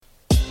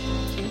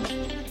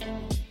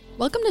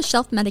Welcome to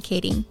Shelf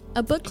Medicating,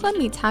 a book club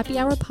meets happy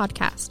hour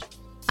podcast.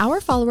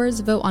 Our followers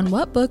vote on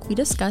what book we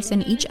discuss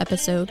in each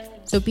episode,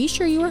 so be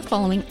sure you are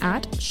following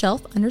at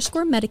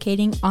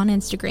shelf_medicating on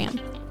Instagram.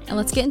 And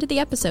let's get into the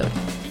episode.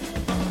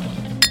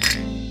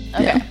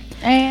 Okay,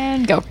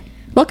 and go.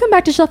 Welcome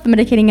back to Shelf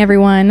Medicating,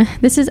 everyone.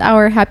 This is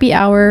our happy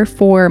hour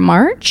for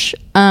March.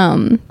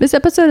 This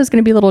episode is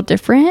going to be a little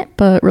different,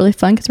 but really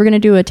fun because we're going to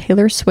do a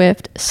Taylor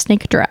Swift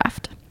snake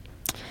draft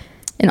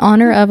in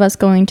honor of us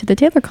going to the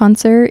Taylor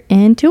concert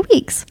in 2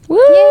 weeks.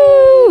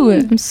 Woo!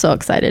 I'm so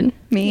excited.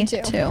 Me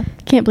too.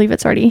 Can't believe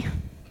it's already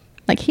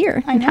like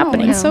here and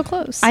happening. It's so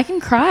close. I can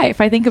cry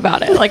if I think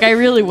about it. Like, I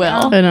really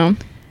will. I know.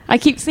 I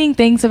keep seeing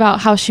things about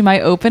how she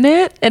might open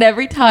it, and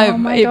every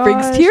time it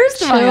brings tears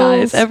to my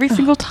eyes. Every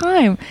single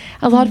time.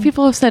 A lot of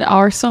people have said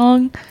our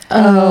song.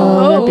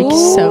 Oh, that'd be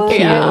so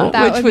cute. Yeah,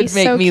 That which would be would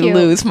make so me cute.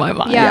 lose my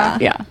mind. Yeah.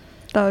 Yeah.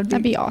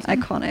 That'd be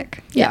awesome. Iconic.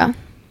 Yeah.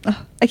 Ugh,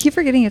 I keep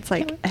forgetting it's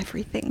like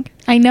everything.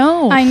 I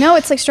know. I know,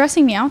 it's like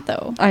stressing me out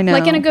though. I know.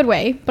 Like in a good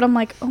way, but I'm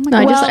like, oh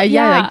my No, god.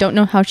 I don't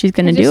know how she's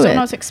going I to just do don't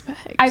know what it. to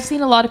expect. I've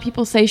seen a lot of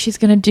people say she's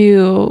going to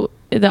do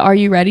the Are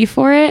You Ready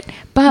For It?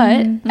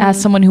 But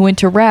as someone who went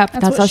to rep,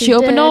 that's what how she she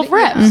opened all of did.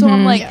 rep. Yeah. So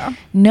I'm like, Yeah.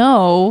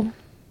 no,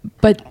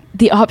 but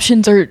the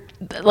options are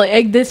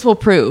like, this will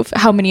prove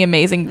how many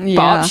amazing Yeah.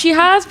 bobs she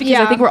has, because I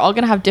Yeah. think we're all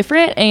going to have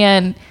different.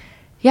 And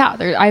yeah,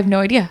 I have no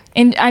idea.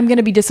 And I'm going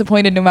to be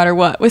disappointed no matter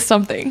what with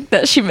something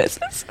that she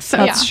misses. So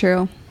That's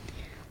true.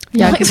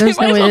 Yeah, like, because so there's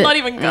might no as well way. not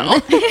even go.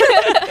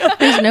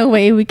 There's no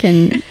way we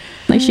can,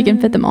 like, she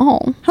can fit them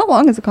all. How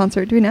long is the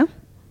concert? Do we know?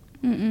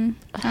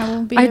 I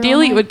will be there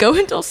Ideally, all it would go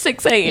until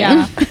 6 a.m.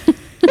 night. Yeah.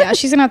 Yeah,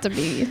 she's gonna have to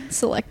be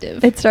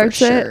selective. It starts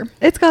for at. sure.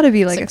 It's got to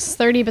be like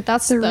 6:30, but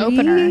that's the 3?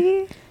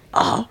 opener.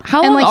 Oh,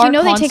 How And long like are you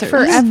know they take concerts?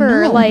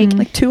 forever. know. Like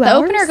Like 2 the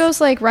hours? opener goes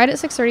like right at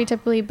 6:30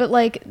 typically, but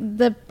like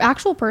the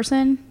actual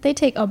person they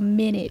take a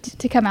minute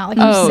to come out. Like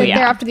you Oh, sit yeah.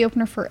 there after the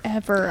opener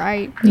forever.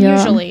 Yeah.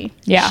 Usually.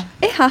 Yeah.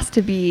 it has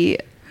to be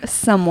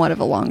somewhat of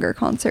a longer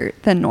concert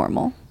than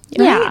normal.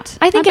 Yeah. Right?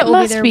 I think I it bet we'll be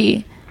must there.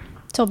 be.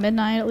 Till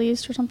midnight at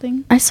least or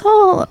something. I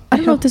saw, I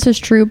don't know if this is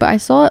true, but I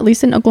saw at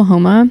least in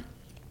Oklahoma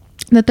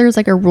that there's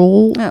like a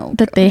rule Oh,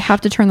 that they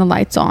have to turn the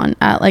lights on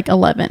at like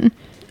 11.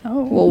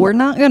 Oh, Well, we're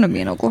not gonna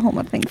be in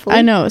Oklahoma, thankfully.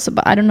 I know, so,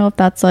 but I don't know if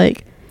that's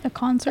like, a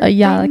concert.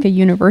 yeah, thing? like a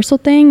universal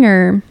thing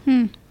or.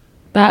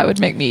 That would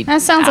make me.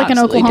 That sounds like an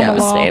absolutely Oklahoma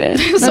law.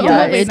 devastated. So yeah,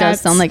 hopefully it does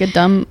that's- sound like a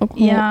dumb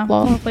Oklahoma Yeah,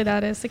 law. hopefully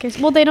that is the case.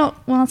 Well, they don't.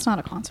 Well, it's not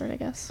a concert, I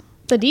guess.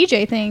 The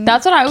DJ thing.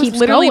 That's what I was keeps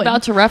literally going.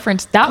 about to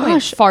reference. That went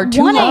Gosh, far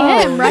too 1 long.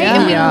 a.m. right,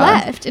 and we Yeah.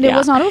 left, and it Yeah.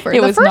 was not over.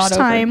 It the was first not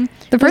over. time,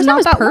 The first time not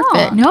was that perfect.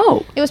 long.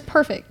 No. It was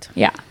perfect.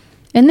 Yeah.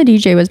 And the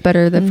DJ was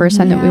better the first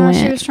time that we Yeah, went.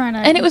 she was trying to,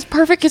 And it was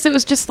perfect because it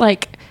was just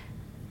like,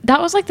 that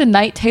was like the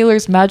night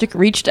Taylor's magic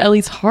reached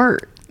Ellie's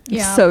heart.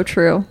 yeah, So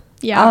true.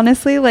 Yeah.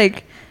 Honestly,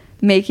 like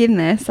making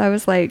this, I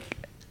was like,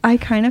 I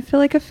kind of feel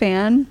like a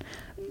fan,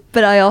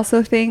 but I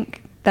also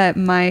think that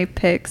my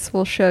picks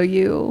will show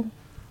you,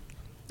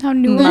 how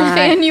new of a my-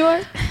 fan you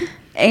are.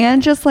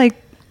 and just like,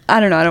 I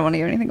don't know, I don't want to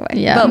give anything away.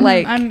 Yeah. But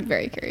like, I'm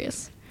very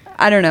curious.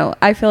 I don't know.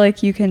 I feel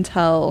like you can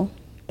tell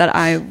that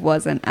I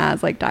wasn't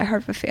as like diehard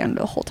of a fan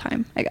the whole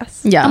time, I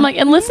guess. Yeah. I'm like,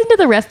 and listen to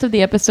the rest of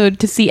the episode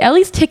to see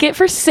Ellie's ticket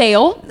for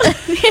sale.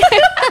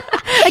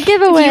 a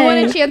giveaway. If you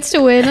want a chance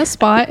to win a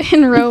spot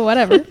in row,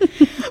 whatever.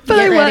 But Get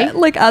I ready. went,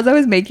 like as I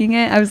was making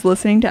it, I was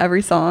listening to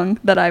every song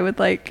that I would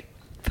like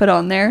put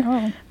on there.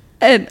 Oh.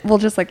 And well,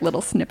 just like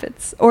little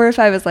snippets. Or if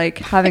I was like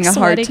having Like a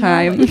hard sweating,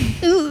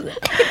 time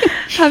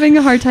having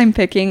a hard time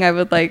picking, I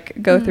would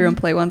like go through and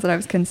play ones that I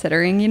was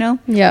considering, you know?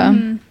 Yeah.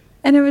 Mhm.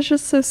 And it was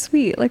just so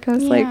sweet. Like I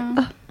was like, Yeah.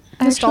 oh,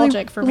 I Nostalgic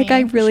actually, for like me,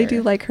 I for really sure.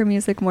 do like her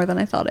music more than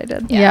I thought I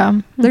did.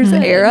 Yeah. There's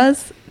Mhm.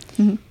 eras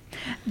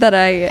that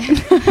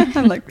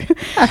I'm like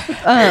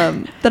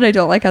that I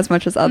don't like as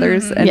much as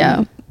others. And,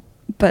 Yeah.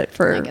 But I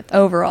for get that.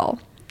 overall,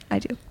 I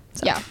do.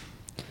 So. Yeah.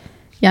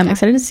 Yeah, I'm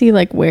excited to see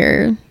like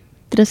where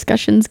the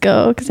discussions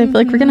go because I feel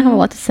like we're gonna have a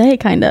lot to say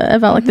kind of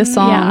about like the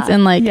songs Yeah.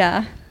 and like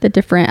Yeah. the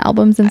different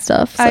albums and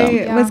stuff. So I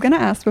Yeah. was gonna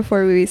ask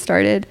before we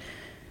started.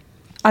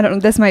 I don't know.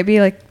 This might be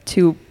like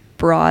too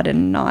broad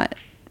and not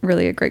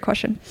really a great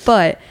question,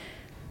 but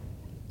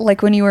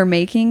like when you were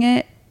making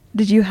it,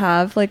 did you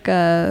have like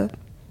a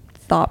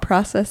thought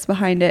process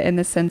behind it in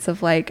the sense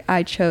of like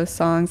I chose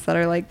songs that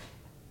are like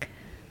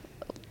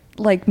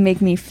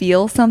make me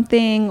feel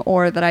something,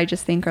 or that I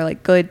just think are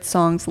like good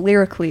songs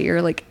lyrically,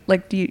 or like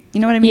do you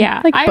know what I mean?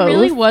 Yeah. Like I both.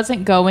 really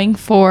wasn't going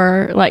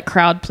for like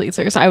crowd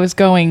pleasers. I was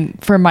going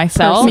for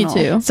myself. Me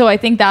too. So I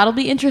think that'll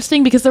be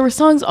interesting because there were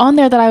songs on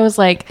there that I was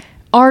like,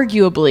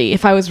 arguably,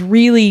 if I was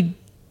really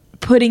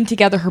putting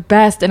together her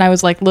best and I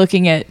was like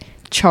looking at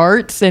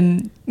charts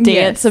and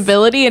dance Yes.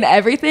 ability and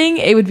everything,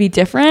 it would be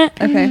different.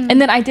 Okay.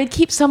 And then I did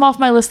keep some off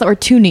my list that were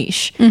too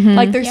niche.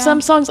 Like there's Yeah.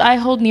 some songs I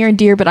hold near and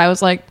dear, but I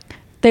was like,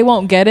 they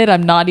won't get it.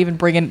 I'm not even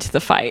bringing it to the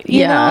fight.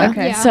 You Yeah. know?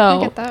 Okay. Yeah, So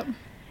I get that.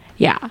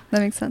 yeah.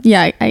 That makes sense.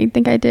 yeah, I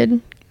think I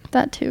did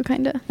that too,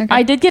 kind of. Okay.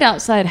 I did get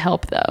outside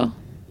help though.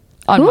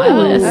 on my Ooh.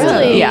 list.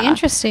 Really? Yeah.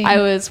 Interesting. I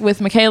was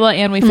with Michaela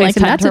and we I'm like,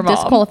 FaceTimed that's her a mom.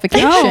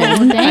 disqualification.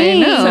 Oh,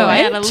 dang. know. So I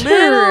had a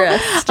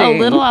Interesting.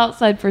 little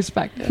outside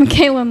perspective.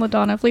 Kayla and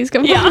LaDonna, please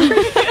come. Yeah.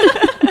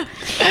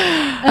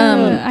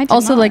 I did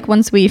Also, not. like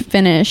once we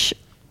finish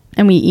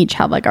and we each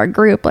have like our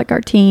group, like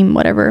our team,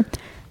 whatever,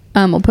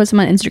 we'll post them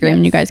on Instagram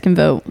and you guys can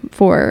vote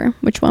for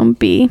which one would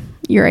be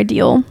your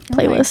ideal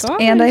playlist.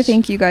 gosh. And I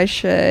think you guys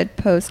should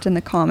post in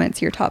the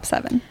comments your top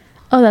 7.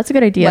 Oh, that's a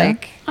good idea.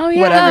 Like, Oh,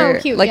 yeah. whatever.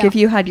 Oh, cute, like, yeah. if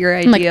you had your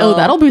I'm ideal. like, oh,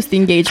 that'll boost the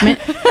engagement.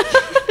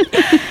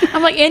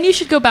 I'm like, and you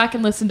should go back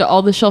and listen to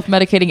all the shelf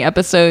medicating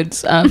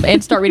episodes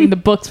and start reading the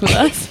books with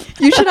us.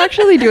 You should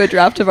actually do a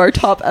draft of our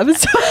top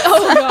episodes.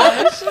 Oh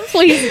gosh.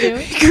 please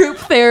do. Group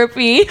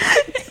therapy.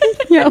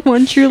 Yeah,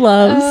 one true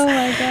loves. Oh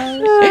my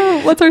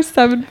gosh. What's our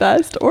 7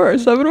 best or our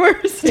 7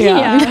 worst?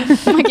 Yeah.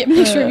 Might get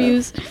mixed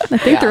reviews. I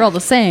think they're all the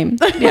same.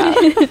 Yeah.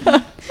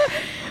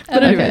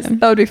 But anyways, Okay.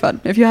 that would be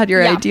fun. If you had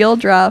your Yeah. ideal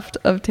draft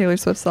of Taylor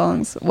Swift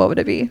songs, what would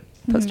it be?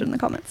 Post it in the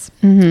comments.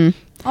 Mm-hmm.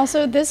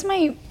 Also, this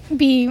might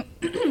be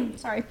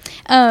sorry.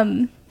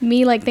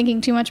 Me like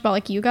thinking too much about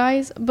like you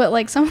guys, but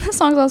like some of the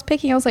songs I was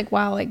picking, I was like,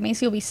 wow, like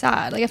Macy will be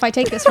sad. Like if I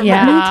take this from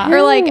Yeah. her.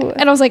 Or like,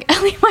 and I was like,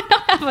 Ellie might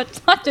not have a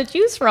lot to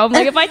choose from.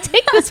 Like if I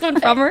take this one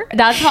from her.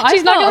 That's how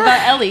She's I not felt gonna-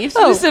 about Ellie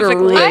Oh,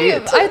 specifically.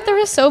 great. There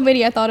were so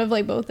many I thought of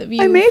like both of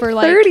you I made for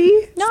like 30.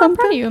 No, I'm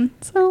proud of you.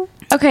 So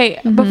Okay,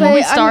 before But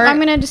we start, I'm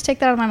gonna just take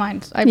that out of my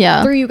mind. I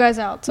Yeah. threw you guys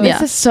out. So Yeah.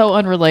 this is so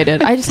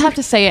unrelated. I just have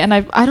to say it, and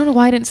I don't know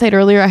why I didn't say it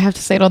earlier. I have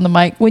to say it on the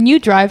mic. When you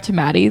drive to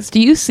Maddie's, do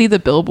you see the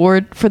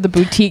billboard for the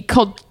boutique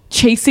called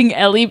Chasing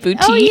Ellie Boutique?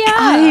 Oh, yeah.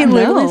 I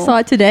literally No. saw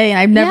it today and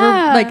I've never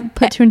Yeah. like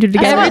put two and two I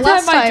together. saw Every it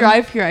last time I time.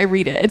 drive here, I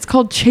read it. It's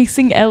called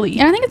Chasing Ellie.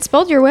 and I think it's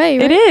spelled your way.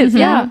 Right? It is,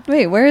 yeah.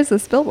 wait, where is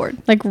this billboard?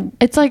 Like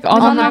It's like on,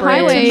 On the the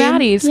highway bridge. to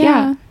Maddie's.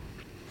 Yeah.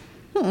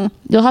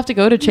 You'll have to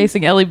go to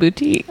Chasing Ellie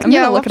Boutique. I'm Yeah,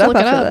 gonna we'll look it have up to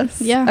look it after up.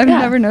 this. Yeah. I've Yeah.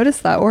 never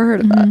noticed that or heard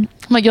of that. I'm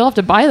like, you'll have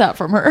to buy that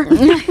from her.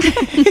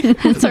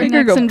 That's our You're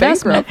gonna next go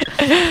investment.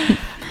 bankrupt.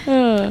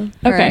 Okay.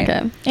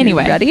 Okay.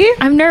 Anyway, You ready?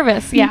 I'm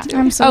nervous. Yeah.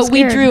 I'm so oh,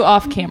 scared. we drew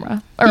off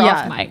camera or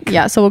yeah, off mic.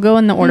 yeah. So we'll go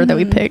in the order that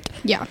we picked.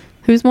 Yeah.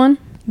 Who's one?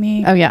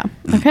 Me. Oh yeah.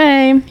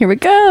 Okay, here we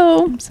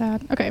go. I'm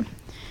sad. Okay.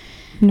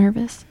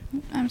 Nervous.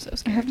 I'm so I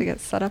scared. have to get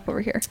set up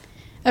over here.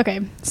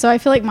 Okay. So I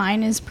feel like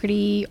mine is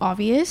pretty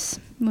obvious.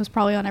 It was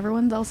probably on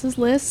everyone else's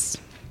list.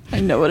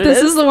 I know what This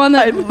is the one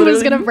that was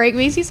literally- going to break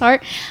Macy's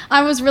heart.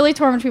 I was really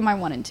torn between my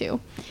 1 and 2.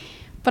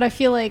 But I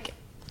feel like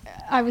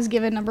I was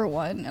given number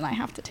 1 and I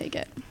have to take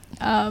it.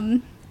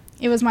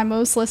 It was my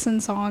most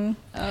listened song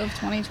of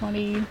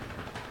 2020.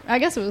 I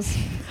guess it was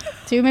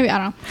 2, maybe. I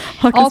don't know.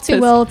 Huck All is Too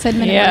pissed. Well,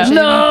 10-minute Yeah. version.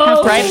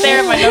 No, right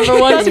there, my number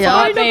one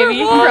spot, Yeah.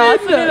 baby.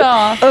 Crossing it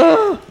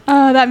off.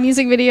 That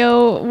music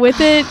video with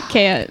it,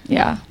 can't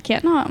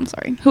not. I'm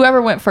sorry.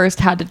 Whoever went first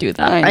had to do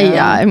that. I know.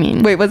 Yeah, I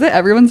mean, Wait, was it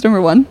everyone's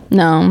number 1?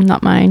 no,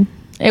 not mine.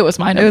 It was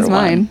mine. It was number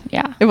one. mine.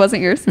 Yeah. It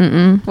wasn't yours?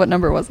 Mm-mm. What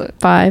number was it?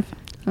 5.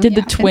 Did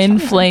Yeah, the twin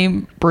good.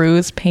 flame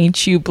bruise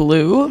paint you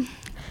blue?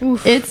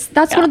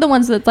 That's one of the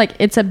ones that's like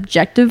it's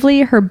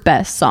objectively her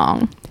best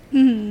song.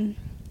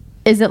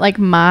 Is it like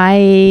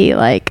my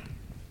like?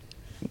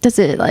 Does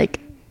it like?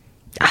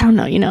 I don't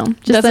know. You know,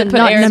 just Does it put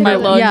air in my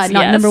lungs? Yeah,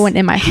 not Yes. number 1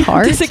 in my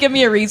heart. Does it give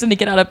me a reason to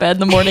get out of bed in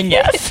the morning?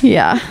 Yes.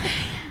 Yeah.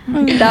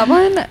 That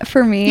one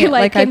for me, You're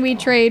like, I can we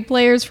trade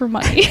players for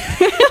money?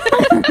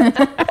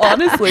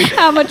 honestly,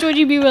 How much would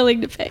you be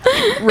willing to pay?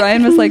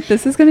 Ryan was like,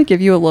 "This is going to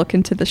give you a look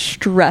into the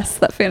stress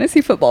that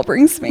fantasy football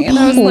brings me," and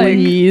I was like,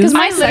 Please. Because my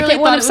I literally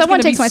second one, thought it if was someone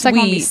gonna takes be my second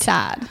one, I'd be sweet.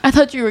 sad. I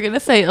thought you were gonna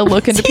say a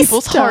look into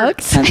people's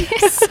hearts. I'm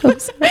so sorry.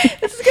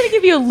 This is gonna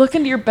give you a look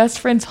into your best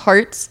friends'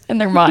 hearts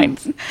and their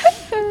minds.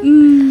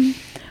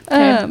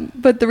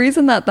 But the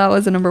reason that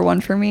was a number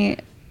 1 for me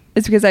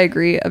is because I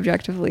agree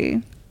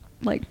objectively,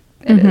 like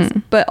it is,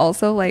 but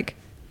also like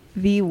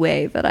the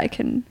way that I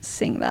can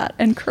sing that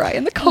and cry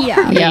in the car.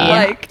 Yeah.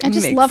 Like I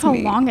just makes love how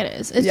me- long it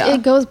is. Yeah.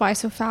 It goes by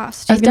so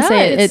fast. I was gonna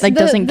say, It's it like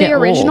doesn't the get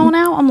original old.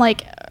 now. I'm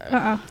like,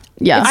 Yeah.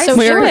 It's I so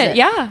hear short. it.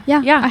 Yeah.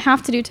 yeah, Yeah. I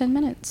have to do 10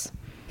 minutes.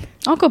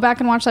 I'll go back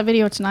and watch that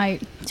video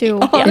tonight too.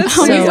 Honestly,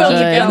 so will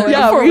good. together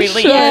Yeah, before we we leave.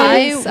 should.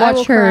 Yes, I I will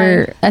watch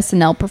her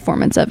SNL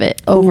performance of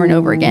it over and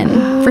over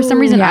again. For some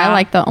reason, Yeah. I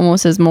like the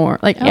almost as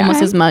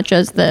much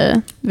as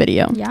the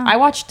video. Yeah. I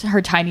watched her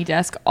Tiny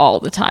Desk all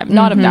the time.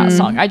 Not of that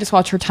song. I just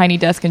watch her Tiny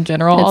Desk in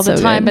general all It's the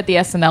so time. good. But the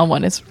SNL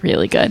one is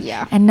really good.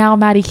 Yeah. And now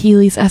Maddie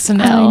Keeley's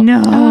SNL.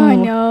 Oh, I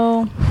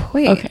know.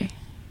 Wait, Okay.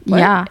 What?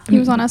 Yeah. He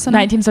was on SNL.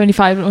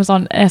 1975 it was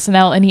on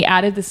SNL, and he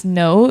added this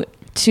note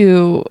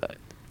to.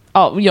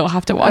 Oh, you'll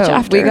have to watch Oh,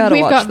 after. we gotta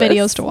We've watch got this.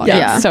 videos to watch. Yeah,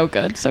 Yeah. so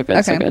good, so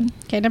good, so Okay. good.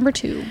 Okay, number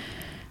 2.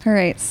 All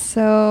right,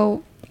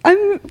 so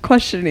I'm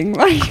questioning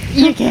my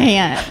You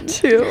can't.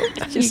 2.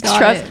 Just got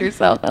trust it.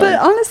 yourself. But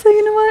honestly,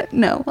 you know what?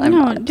 No, I'm No,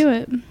 not. do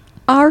it.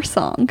 Our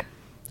song.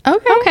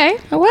 Okay. Okay.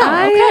 oh wow,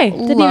 I okay.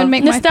 Didn't even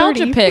make my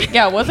Nostalgia 30. pick.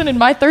 Yeah, it wasn't in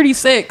my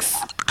 36.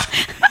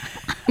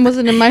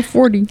 Wasn't in my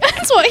 40.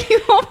 That's what you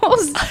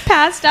almost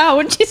passed out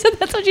when she said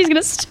that's what she's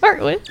gonna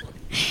start with.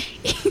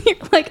 You're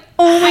like,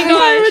 oh my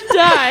god, I would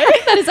die.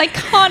 that is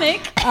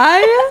iconic.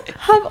 I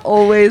have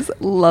always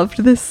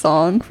loved this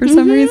song for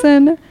some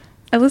reason.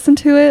 I listened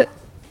to it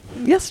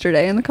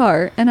yesterday in the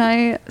car and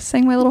I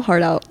sang my little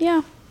heart out.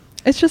 Yeah,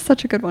 It's just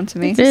such a good one to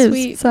me. it's It a is.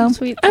 sweet, So,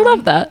 sweet. I song.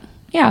 love that.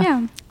 Yeah.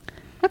 Yeah,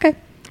 Okay.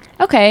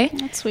 Okay.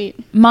 that's sweet.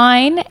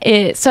 Mine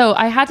is, so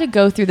I had to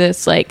go through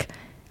this, like,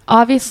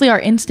 obviously our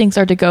instincts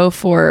are to go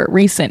for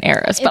recent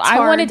eras, but It's I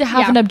hard, wanted to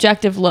have yeah. an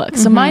objective look.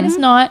 So mine is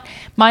not,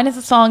 mine is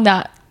a song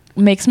that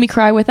makes me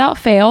cry without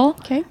fail.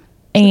 Okay.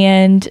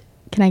 And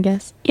Can I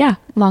guess? yeah,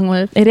 Long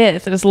lived. it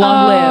is. It is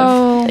long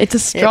Oh. lived. It's a It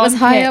strong was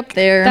high pick. up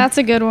there. That's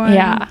a good one.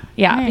 Yeah,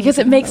 yeah, Nice. because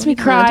it makes me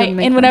cry. didn't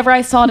make And fun. whenever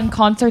I saw it in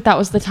concert, that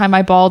was the time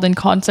I bawled in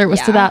concert, was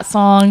to Yeah. that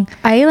song.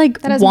 I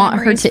like That has want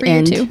her memories to for you,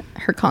 end too.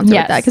 her concert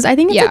Yes. with that because I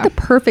think it's Yeah. like the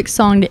perfect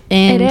song to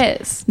end.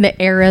 It is.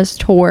 The Eras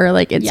tour.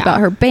 Like it's Yeah. about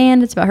her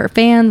band. It's about her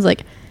fans.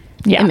 Like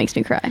Yeah. it makes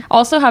me cry.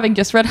 Also, having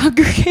just read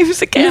Hunger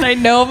Games again, I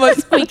know I'm a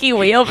squeaky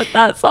wheel, but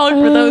that song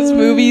for those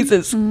movies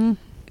is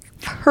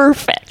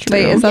perfect.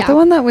 Wait, is that Yeah. the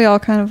one that we all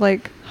kind of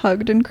like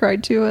hugged and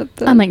cried to at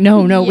the I'm like, no,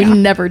 we Yeah.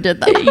 never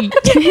did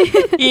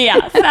that.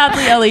 Yeah,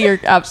 sadly, Ellie, you're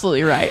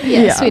absolutely right.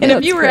 Yes, we And did.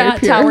 if you were very at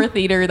pure. Tower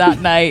Theater that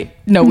night,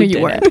 no, we you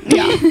didn't. weren't.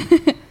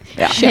 Yeah.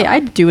 Yeah. Hey,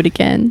 I'd do it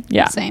again.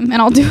 Yeah. Same.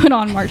 And I'll do it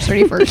on March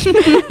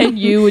 31st. And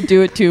you would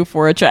do it too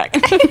for a check.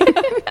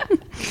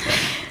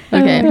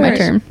 Okay, my Alright.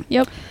 turn.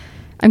 Yep.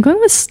 I'm going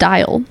with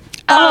Style.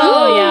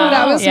 Oh, yeah.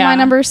 That was Yeah. my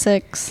number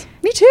 6.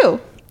 Me too.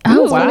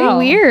 Oh, Ooh, wow.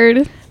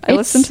 Weird. I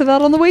listened to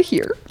that on the way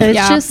here. It's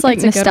Yeah, just like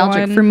it's a good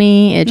nostalgic one. for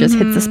me. It just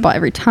hits the spot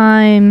every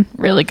time.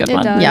 Really good It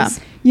one. does. Yeah.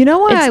 You know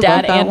why I It's dad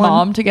love that and one?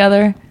 mom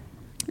together.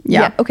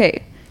 Yeah.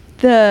 Okay.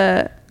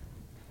 The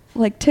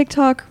like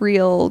TikTok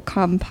reel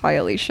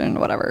compilation,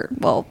 whatever.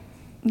 Well,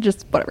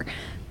 just whatever.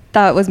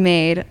 That was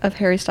made of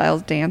Harry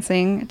Styles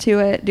dancing to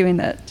it, doing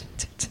that.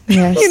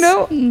 Yes. You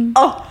know?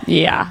 Oh,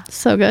 Yeah.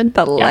 So good.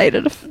 that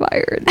lighted a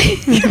fire.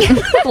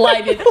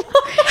 Lighted.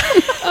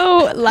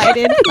 Oh,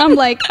 lighted. I'm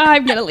like,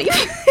 I'm going to leave.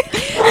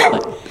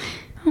 Oh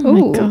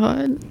Ooh. my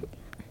god.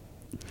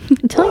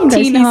 I'm telling you guys,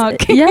 Teen he's,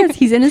 Hawk. yes,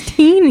 he's in his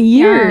teen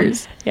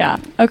years. Yeah.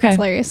 Okay. It's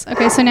hilarious.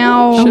 Okay, so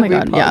now. Oh Should my we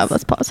god. Yeah, pause?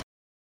 let's pause.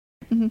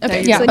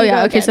 Okay, Yeah. so Oh you yeah.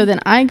 go Okay. So again. then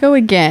I go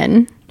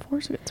again.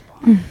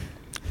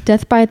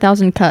 Death by a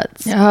Thousand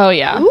Cuts. Oh,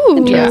 yeah. Ooh.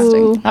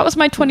 Interesting. That was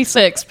my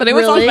 26, but it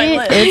was on my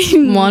list.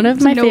 It's one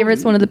of my No.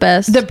 favorites. One of the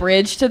best. The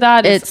bridge to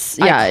that is it's it's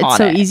so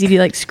iconic. easy to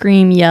like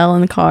scream, yell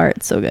in the car.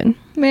 It's so good.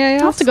 May I I'll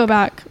have ask? to go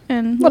back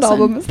and What listen.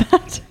 album is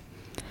that?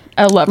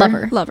 A lover.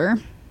 Lover.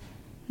 Lover.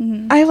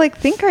 I like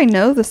think I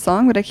know the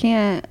song, but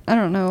I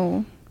don't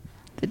know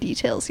the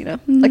details, you know?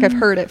 Like I've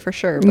heard it for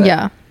sure, but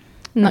Yeah.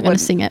 I'm not gonna wouldn't-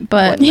 sing it,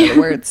 but wouldn't know the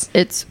words.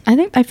 it's. I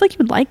feel like you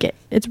would like it.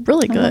 It's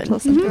really I'll have good. to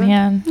listen to it.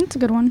 Man. That's a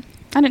good one.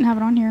 I didn't have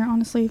it on here,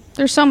 honestly.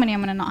 There's so many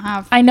I'm gonna not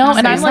have. I know, and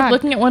so I'm like sad.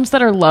 looking at ones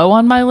that are low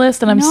on my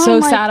list, and I'm No, so I'm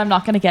like- sad I'm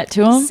not going to get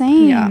to them.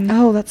 Same. Yeah.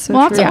 Oh, that's so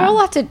We'll have, true. to, Yeah. we'll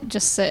have to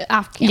just sit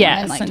off camera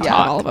Yes, and like and talk talk.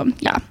 about all of them.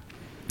 Yeah.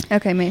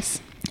 Okay,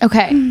 Mace.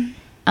 Okay.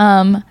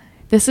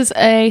 This is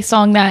a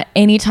song that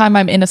anytime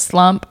I'm in a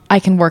slump, I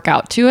can work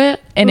out to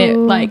it, and it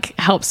Ooh. like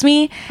helps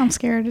me. I'm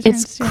scared. to turn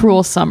It's still.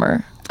 Cruel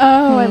Summer.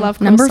 Oh, I love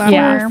Cruel Number Summer. 4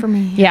 Yeah. for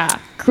me. Yeah.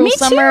 Cruel Me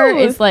Summer too.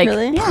 is like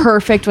Really? Yeah.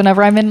 perfect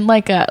whenever I'm in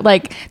like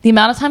the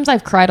amount of times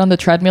I've cried on the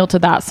treadmill to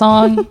that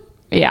song.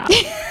 Yeah.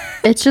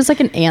 It's just like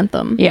an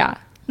anthem. Yeah.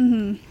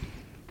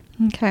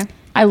 Okay.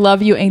 I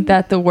love you. Ain't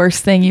that the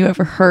worst thing you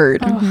ever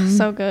heard? Oh,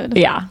 so good.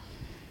 Yeah.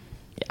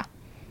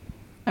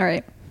 All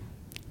right.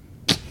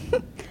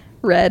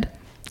 Red.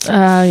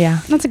 Yeah.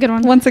 That's a good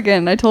one. Once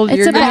again, I told you It's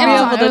you're a going to bad be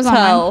song. able It to was on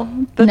tell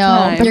the No,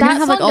 time. but You're gonna that have,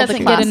 song like, all the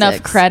doesn't get enough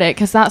classics. credit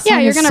because that song Yeah,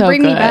 you're is gonna so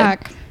bring me good.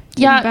 back. Bring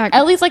me Yeah, back.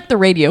 Ellie's like the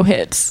radio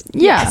hits.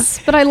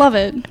 Yes, but I love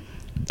it.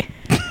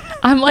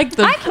 I'm like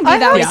the. I can do that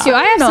yeah. one too.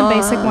 I have some Not.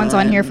 basic ones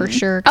on here for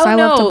sure because Oh, I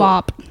love to no.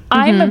 bop.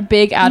 I'm a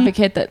big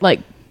advocate that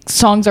like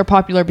songs are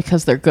popular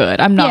because they're good.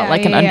 I'm not Yeah,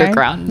 like an yeah, yeah.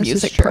 underground This is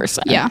music true.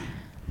 person. Yeah.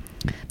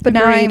 But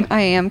now Agreed.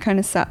 I am kind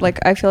of sad. Like,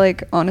 I feel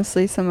like,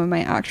 honestly, some of my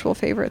actual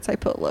favorites I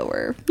put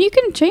lower. You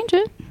can change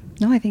it.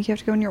 No, I think you have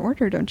to go in your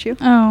order, don't you?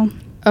 Oh.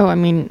 Oh, I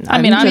mean,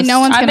 I mean, no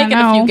one's I'm gonna making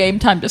a few know. game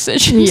time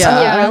decisions.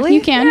 Yeah. really?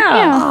 You can. Yeah.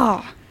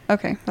 Yeah. Oh,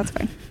 okay. That's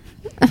fine.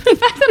 The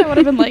fact that I would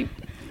have been like,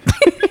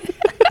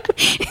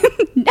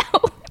 no.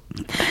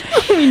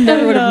 we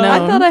never would have I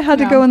known. thought I had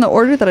to go in the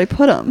order that I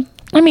put them.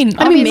 I mean,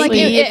 I mean, obviously, like it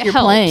if you're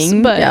helps,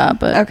 playing, but- yeah,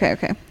 but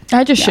Okay.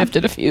 I just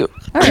shifted a few.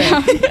 All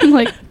right. I'm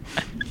like,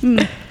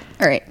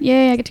 All right.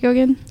 yay, I get to go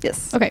again.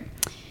 Yes. Okay.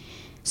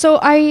 So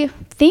I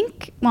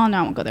think, well, no,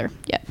 I won't go there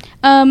yet.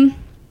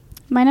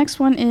 My next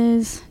one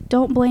is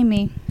Don't Blame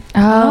Me. Oh,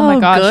 my Oh,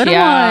 gosh, good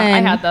yeah. I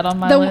one. had that on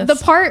my The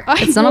list. part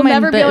I It's not will on mine,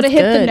 never be but able to it's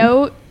hit the good.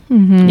 note.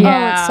 Mhm.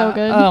 yeah. it's so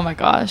good. Oh my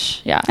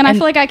gosh, yeah. And I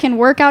feel like I can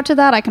work out to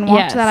that. I can walk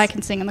Yes. to that. I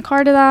can sing in the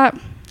car to that.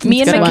 me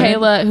and It's a good one.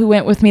 Michaela, who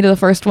went with me to the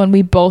first one,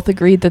 we both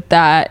agreed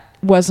that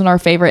wasn't our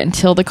favorite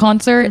until the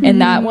concert,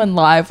 and that one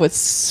live was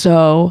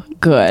so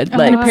good. Oh,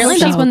 Like, And apparently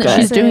so that's one that good.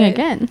 she's doing It-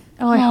 again.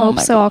 Oh, I Oh hope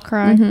my so. I'll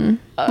cry. Well,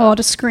 I'll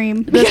just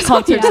scream. this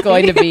concert's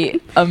going to be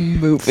a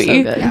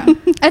movie. So good.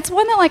 It's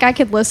one that like I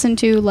could listen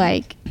to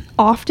like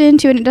often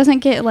too, and it doesn't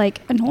get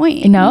like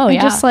annoying. No, It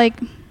yeah. just like,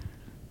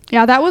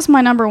 yeah, that was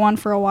my number one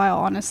for a while,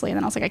 honestly. And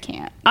then I was like, I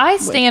can't. I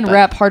with, stand but-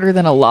 rap harder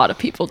than a lot of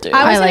people do. I was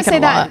I gonna like it say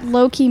a that lot.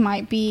 low key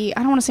might be,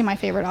 I don't want to say my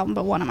favorite album,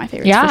 but one of my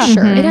favorites Yeah. for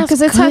sure. Mhm. It has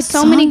Because it good has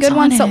so many good songs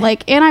ones on that it.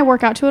 like, and I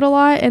work out to it a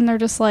lot, and they're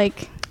just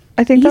like,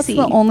 I think that's Easy.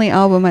 the only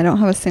album I don't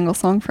have a single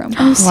song from.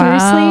 oh, seriously?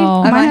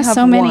 Wow. I Mine might has have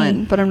so many.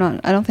 one, but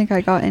I don't think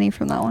I got any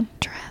from that one.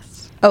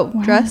 Dress. Oh,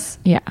 Wow. Dress?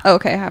 Yeah. Oh,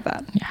 okay, I have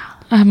that. Yeah.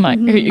 I'm like,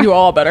 you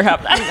all better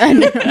have that.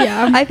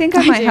 Yeah. I think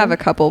I might do. have a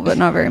couple, but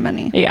not very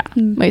many. Yeah.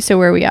 Wait, so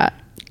where are we at?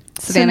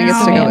 Savannah So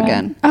gets to now- go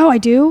again. Oh, I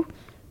do?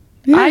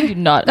 I do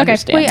not Okay,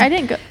 understand. Wait, I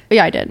didn't go.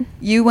 Yeah, I did.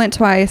 You went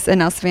twice, and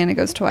now Savannah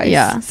goes twice.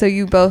 Yeah. So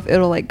you both,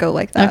 it'll like go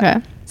like that.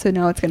 Okay. So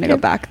now it's going to go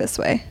back this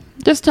way.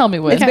 Just tell me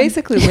when. It's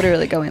basically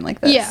literally going like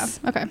this. Yeah.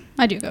 Okay.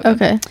 I do go.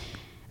 Okay.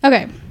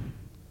 Okay.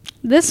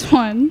 This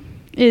one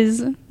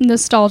is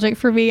nostalgic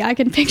for me. I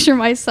can picture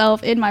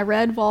myself in my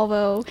red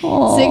Volvo,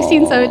 Aw.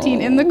 16,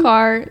 17 in the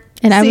car.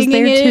 And I was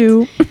singing there it.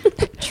 too.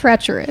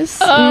 Treacherous.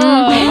 Oh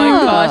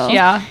my gosh.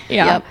 Yeah.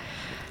 Yeah. Yep.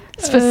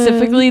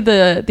 Specifically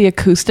the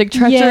acoustic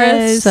treacherous.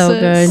 Yes, So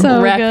good.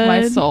 So wrecked good.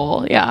 my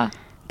soul. Yeah.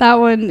 That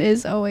one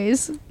is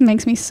always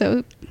makes me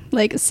so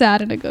like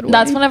sad in a good way.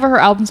 That's whenever her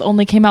albums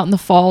only came out in the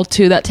fall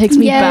too. That takes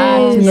me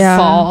back to the Yeah.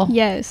 fall.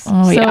 Yes.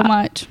 Oh, so yeah.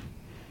 much.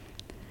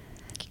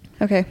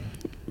 Okay.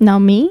 Now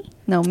me?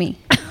 No, me.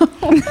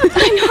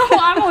 I know.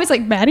 I'm always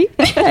like, Maddie,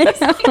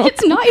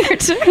 it's not your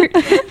turn.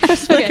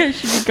 Okay.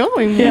 Should be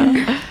going.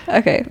 Yeah.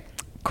 Okay.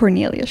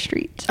 Cornelia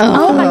Street.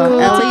 Oh, my Ellie,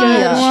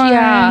 gosh.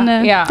 yeah.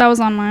 Yeah, yeah. That was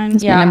on mine.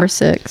 It's my Yeah. number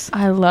 6.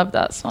 I love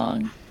that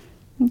song.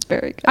 It's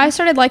very good. I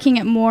started liking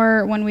it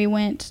more when we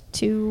went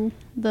to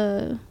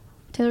the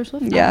Taylor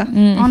Swift. Yeah. album,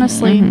 Mhm.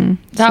 honestly. Mhm.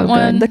 That So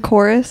one. the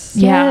chorus.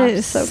 Yeah.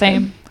 Yes. So good.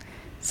 Same.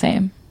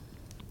 Same.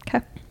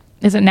 Okay.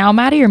 Is it now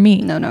Maddie or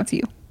me? No, it's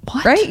you.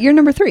 What? Right? You're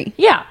number 3.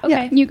 Yeah.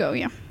 Okay. You go,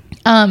 yeah.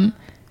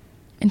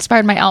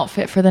 Inspired my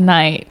outfit for the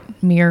night.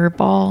 Mirror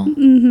ball.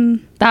 Mm-hmm.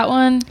 That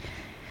one.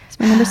 It's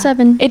my number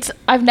 7.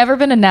 I've never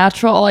been a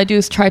natural. All I do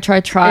is try. It's so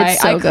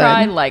I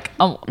cry good. like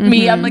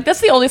me. I'm like,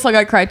 that's the only song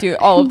I cry to.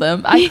 All of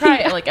them. I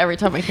cry like every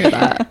time I hear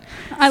that.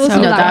 I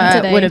listened no, to that, one that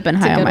today. would have been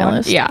It's a high on good my one.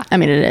 list. Yeah. I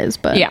mean, it is,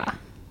 but Yeah.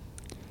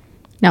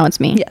 now it's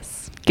me.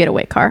 Yes.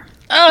 Getaway car.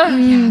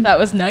 Yeah, that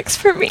was next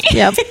for me.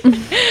 Yep.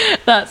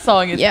 That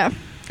song is Yeah.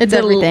 It's the-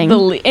 everything.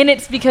 and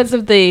it's because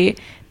of the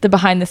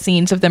behind the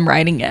scenes of them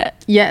writing it,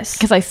 Yes.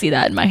 because I see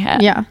that in my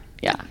head. Yeah.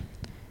 Yeah.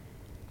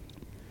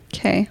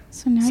 Okay.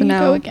 So now you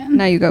go again.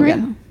 Now you go Right?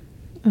 again.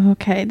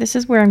 Okay. This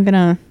is where I'm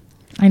gonna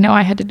I know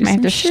I had to do might have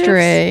some to shifts.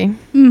 stray.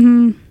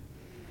 Mm-hmm.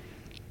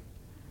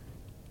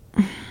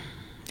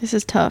 This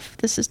is tough.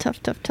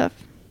 Tough.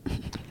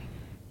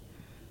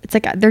 It's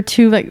like they're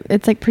two like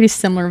it's like pretty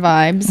similar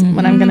vibes.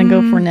 What I'm gonna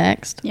go for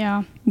next.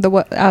 Yeah. The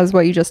what as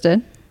what you just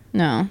did?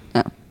 No.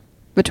 No.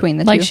 Between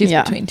the Like two. she's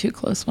Yeah. between two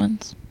close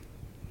ones.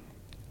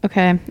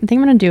 Okay. I think I'm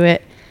gonna do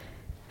it.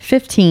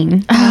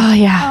 15. Oh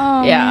yeah,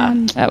 Oh, yeah.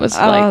 man. That was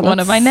Oh, like one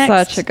of my that's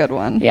next. Such a good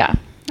one. Yeah,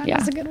 That yeah.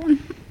 was a good one.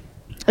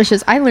 It's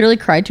just I literally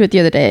cried to it the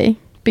other day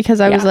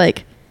because I was Yeah.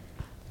 like,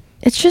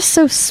 it's just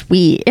so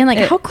sweet and like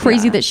It- how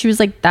crazy yeah. that she was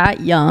like that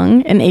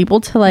young and able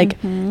to like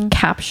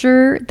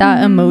capture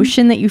that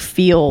emotion that you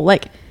feel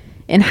like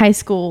in high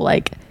school.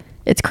 Like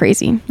it's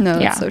crazy. No,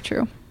 that's Yeah. so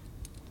true.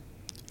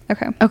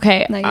 Okay.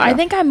 Okay, Now you I go.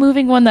 think I'm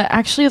moving one that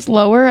actually is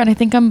lower, and I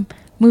think I'm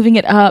moving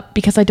it up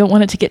because I don't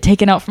want it to get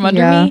taken out from under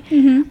Yeah.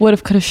 me. Would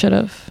have, could have, should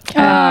have.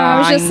 I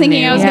was just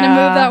thinking I was going to move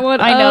that one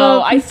I know.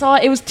 up. I saw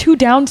it was too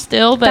down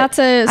still, but That's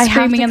a I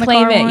have Screaming to in the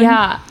claim Car it. one.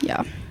 Yeah.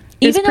 Yeah.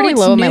 It's Even though pretty it's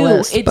low on my new,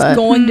 list, it's but-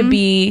 going to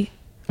be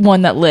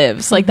one that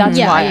lives. Like that's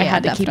Yeah, why I yeah,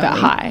 had to keep it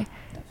definitely. high.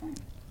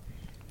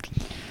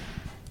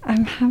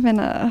 I'm having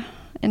a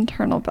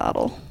internal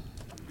battle.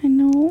 I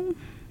know.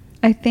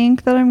 I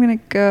think that I'm gonna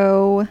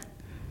go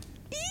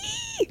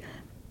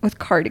with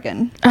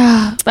Cardigan.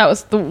 That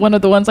was one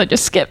of the ones I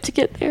just skipped to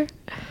get there.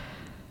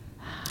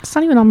 It's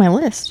not even on my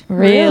list.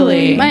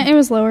 Really? It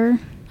was lower.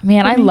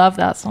 Man, I love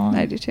that song.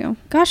 I do too.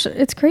 Gosh,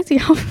 it's crazy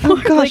how far,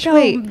 gosh, how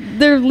wait.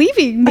 they're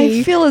leaving me.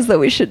 I feel as though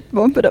we should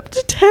bump it up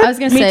to 10. I was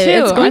gonna Me say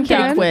too. it's I'm going down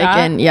pretty with quick that.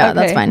 and yeah,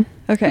 that's Okay. fine.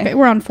 Okay. Okay,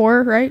 we're on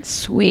 4, right?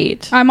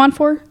 Sweet. I'm on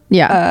 4.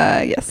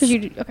 Yeah. Yes. Because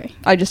you okay.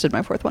 I just did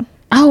my 4th one.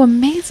 Oh,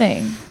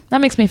 amazing. That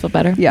makes me feel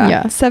better. Yeah.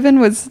 Yeah. 7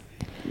 was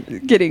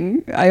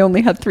I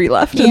only had 3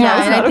 left. and that Yeah,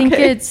 was and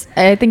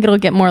not I think it'll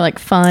get more like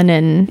fun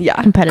and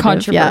Yeah. competitive.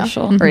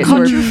 Controversial. Yeah. All right, so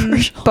we're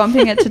Controversial.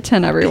 bumping it to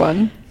 10,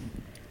 everyone.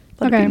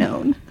 Let it Okay. be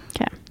known.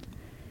 Okay.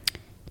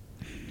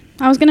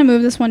 I was gonna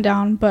move this one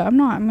down, but I'm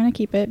not. I'm gonna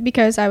keep it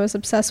because I was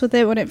obsessed with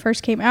it when it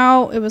first came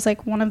out. It was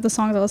like one of the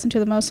songs I listened to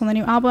the most on the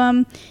new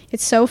album.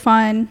 It's so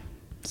fun,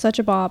 such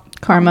a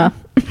bop. Karma.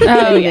 Oh,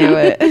 I yeah. knew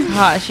it.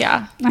 Gosh,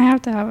 yeah. I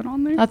have to have it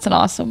on there. That's an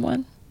awesome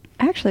one.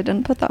 I actually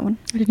didn't put that one.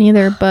 I didn't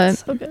either, but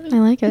So good. I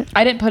like it.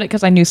 I didn't put it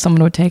because I knew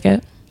someone would take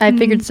it. I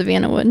figured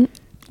Savannah would.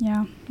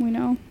 Yeah, we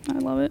know. I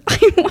love it.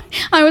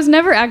 I was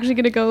never actually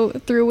gonna go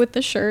through with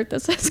the shirt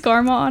that says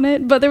Karma on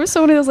it, but there was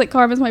someone who was like,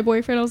 "Karma's my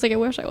boyfriend." I was like, I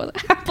wish I was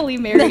happily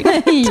married.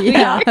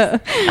 Yeah.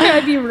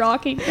 I'd be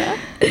rocking that.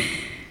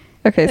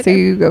 Okay, so Okay.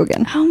 you go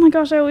again. Oh my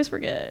gosh, I always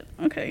forget.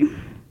 Okay.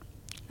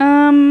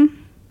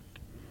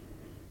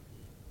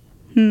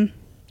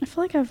 I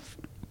feel like I've.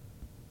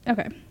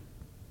 Okay.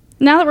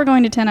 Now that we're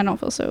going to 10, I don't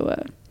feel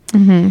so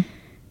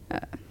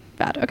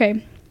bad.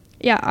 Okay.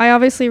 Yeah, I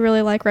obviously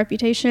really like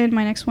Reputation.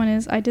 My next one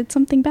is I Did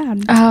Something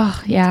Bad.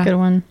 Oh, yeah. Good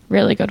one.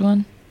 Really good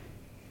one.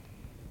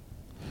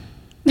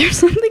 There's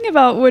something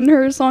about when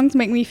her songs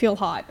make me feel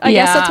hot. I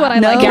guess that's what I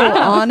no, like. Yeah.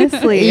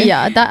 honestly.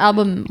 Yeah, that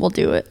album will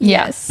do it.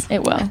 Yes,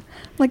 it will.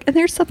 Like, and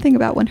there's something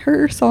about when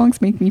her songs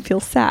make me feel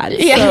sad.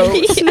 Yeah.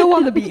 So, Snow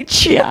on the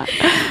Beach. Yeah.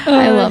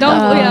 I love don't,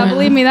 that Yeah, one.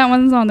 believe me, that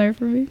one's on there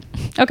for me.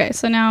 Okay,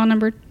 so now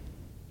number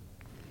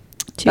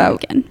 2 That-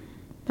 again.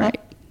 Right.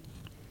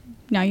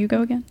 Now you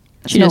go again.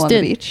 She Snow just on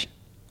did. the Beach.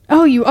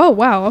 Oh,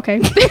 wow,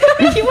 okay.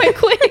 You went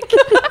quick.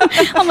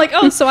 I'm like,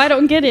 oh, so I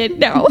don't get it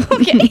now.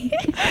 Okay.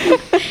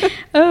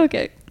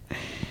 Okay.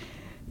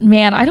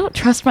 Man, I don't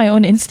trust my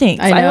own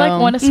instincts. I I like know.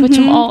 want to switch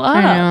them all up.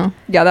 I know.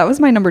 Yeah, that was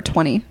my number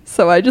 20.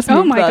 So I just Oh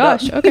moved my that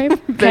gosh, up. okay.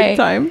 Big Okay.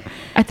 time.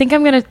 I think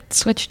I'm going to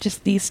switch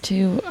just these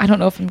two. I don't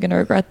know if I'm going to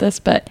regret this,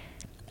 but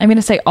I'm going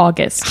to say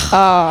August. That's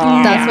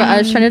what I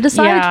was trying to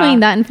decide Yeah. between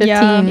that and 15.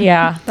 Yeah.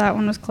 Yeah. That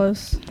one was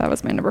close. That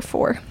was my number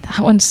 4. That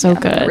one's so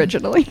good.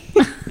 Originally.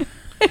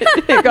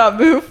 It got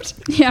moved.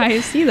 Yeah, I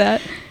see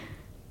that.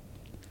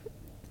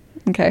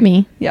 Okay.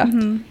 Me. Yeah.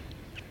 Mhm.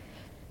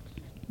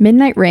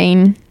 Midnight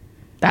Rain.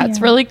 That's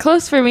Yeah. really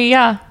close for me.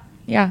 Yeah.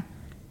 Yeah.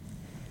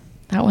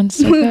 That one's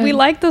so good. We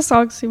like the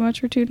songs too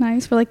much. We're too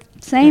nice. We're like,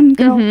 same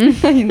girl.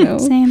 Mhm. I know.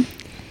 Same.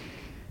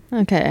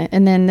 Okay,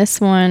 and then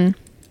this one.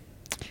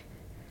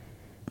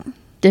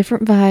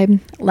 Different vibe.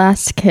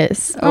 Last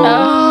Kiss. Oh,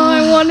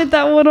 I wanted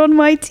that one on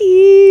my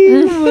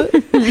team.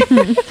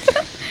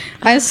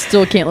 I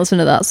still can't listen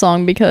to that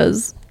song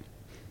because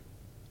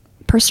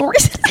personal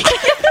reasons.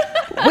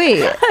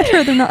 Wait. I'd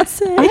rather not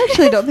say. I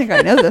actually don't think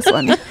I know this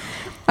one.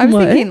 I was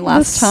What? thinking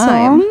Last The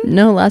Time. song?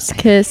 No, Last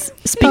Kiss.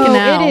 Speaking Oh,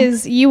 now. it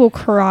is You Will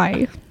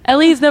Cry.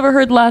 Ellie's never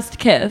heard Last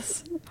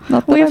Kiss.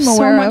 Not that We have I'm so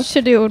aware much of.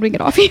 to do when we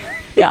get off here.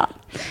 Yeah.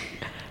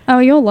 Oh,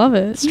 you'll love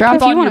it. Strap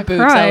If you on your wanna boots,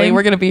 cry. Ellie.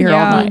 We're going to be here all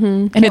Yeah. night. Mhm.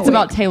 And it's Can't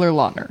about wait. Taylor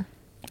Lautner.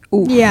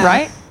 Ooh. Yeah.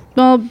 Right?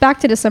 Well, Back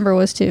to December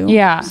was too.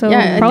 Yeah. So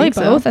Yeah, I probably think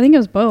so. both. I think it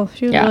was both.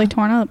 She was Yeah. really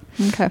torn up.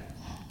 Okay.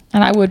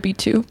 And I would be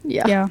too.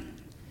 Yeah. Yeah.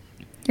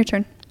 Your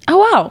turn. Oh,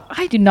 wow.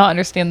 I do not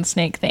understand the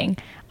snake thing.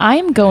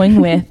 I'm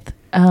going with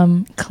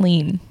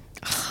Clean.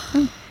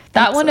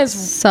 That one is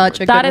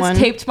Such a that good has one.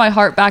 taped my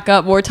heart back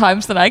up more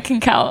times than I can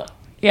count.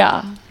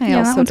 Yeah. I Yeah, that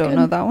also one's don't good.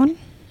 know that one.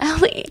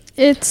 Ellie.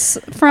 It's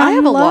from. I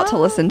have a lot to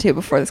Love. listen to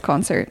before this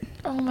concert.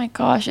 Oh my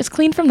gosh. It's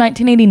Clean from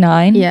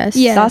 1989. Yes.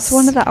 Yes. That's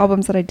one of the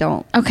albums that I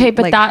don't. Okay,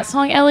 but like. that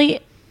song, Ellie,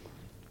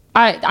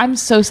 I'm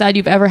so sad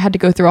you've ever had to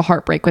go through a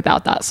heartbreak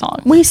without that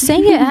song. We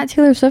sang it at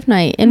Taylor Swift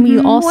night, and we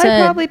all Well, I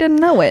said, probably didn't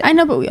know it. I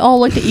know, but we all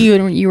looked at you,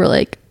 and you were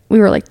like, we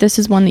were like, this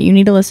is one that you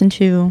need to listen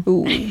to.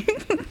 Ooh.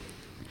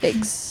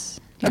 Thanks.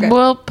 Okay.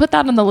 We'll put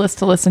that on the list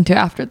to listen to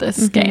after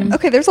this game.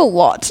 Okay, there's a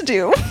lot to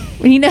do.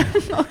 We know.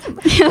 Someone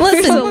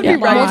Listen, be we'll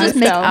writing just this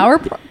make down. our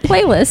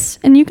playlist,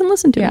 and you can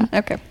listen to Yeah. them.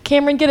 Okay.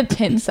 Cameron, get a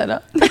tin set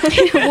up.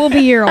 We'll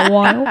be here a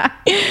while.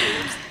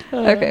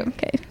 Okay.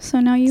 Okay. So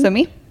now you. So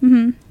me?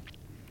 Mm-hmm.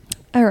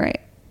 All right.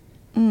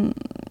 I'm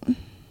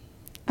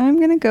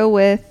gonna go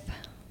with.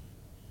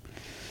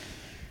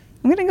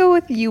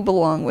 You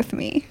Belong With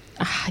Me.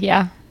 Ah,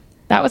 yeah.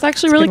 That was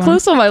actually That's a really good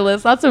close on my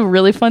list. That's a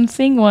really fun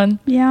sing one.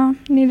 Yeah.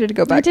 I needed to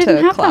go back I didn't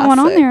to have that one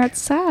on classic. there.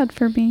 It's sad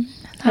for me.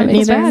 I That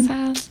makes neither. me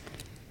sad.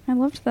 I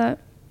loved that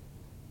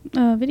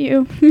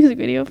music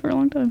video for a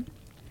long time.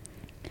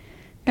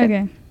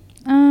 Okay.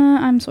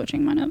 I'm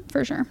switching mine up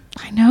for sure.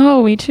 I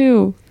know, me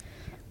too.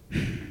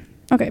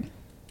 Okay.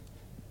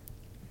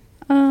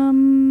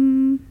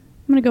 I'm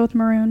gonna go with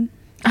Maroon.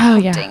 Oh,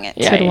 yeah. dang it.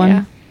 Yeah, Good one.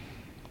 yeah.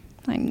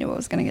 I knew I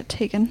was gonna get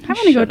taken. Having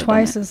to go Should've done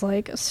twice it. is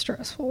like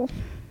stressful.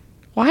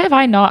 Why have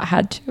I not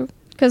had to?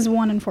 Because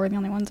 1 and 4 are the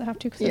only ones I have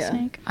to. Because Yeah. the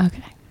snake.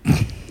 Okay.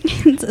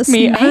 It's a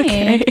Me, snake.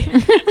 okay.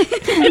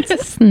 It's a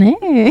snake.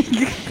 I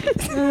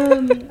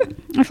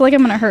feel like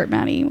I'm gonna hurt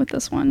Maddie with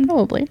this one.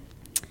 Probably.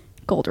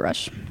 Gold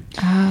Rush.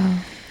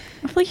 Oh.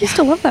 I feel like you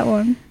still love that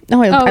one.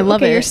 Oh, I Oh,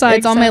 love okay, it. your side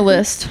It's on my set.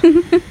 list.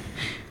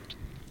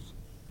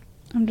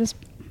 I'm just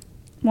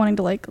wanting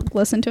to like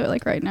listen to it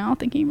like right now,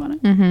 thinking about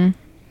it. Mm-hmm.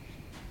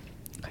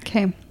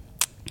 Okay.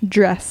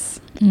 Dress.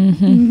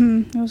 Mm-hmm.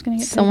 Mm-hmm. I was gonna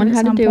get to Someone at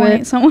had to some do point.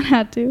 it. Someone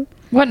had to.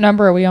 What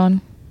number are we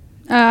on?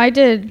 I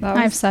did. That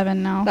I have was-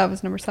 7 now. That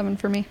was number 7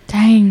 for me.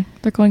 Dang,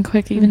 they're going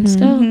quick even Mhm.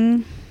 still.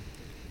 Mhm.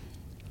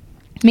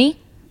 Me?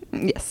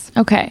 Yes.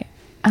 Okay.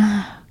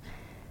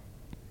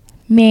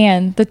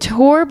 Man, the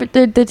tour, but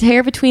the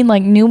tear between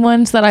like new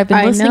ones that I've been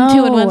I listening to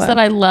and know. ones that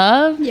I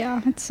love.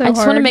 Yeah, it's so I just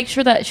want to hard. make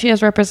sure that she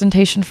has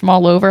representation from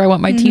all over. I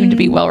want my team to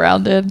be Mhm. well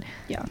rounded.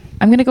 Yeah.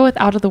 I'm gonna go with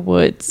Out of the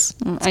Woods.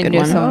 I a good knew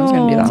one. someone was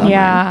gonna do that. Oh. one.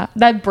 Yeah,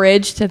 that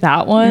bridge to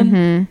that one.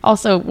 Mhm.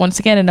 Also, once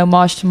again, an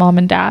homage to Mom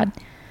and Dad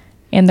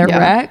and their Yeah.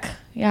 wreck.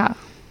 Yeah,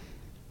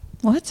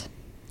 What?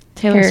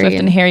 Taylor Harry Swift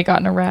and and- Harry got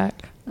in a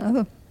wreck.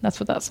 Oh. That's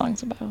what that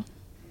song's about.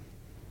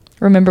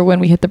 Remember when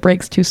we hit the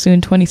brakes too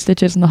soon, 20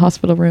 stitches in the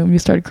hospital room. You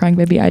started crying,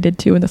 baby. I did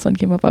too. When the sun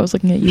came up, I was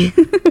looking at you.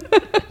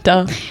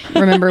 Duh.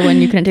 Remember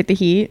when you couldn't take the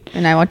heat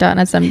and I walked out and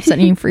I said, I'm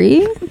setting you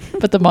free?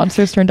 But the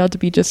monsters turned out to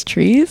be just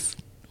trees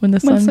when the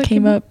sun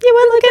came up. You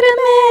were looking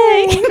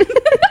at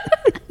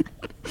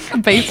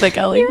me. Basic,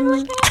 Ellie.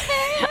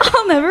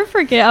 I'll never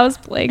forget. I was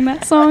playing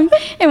that song,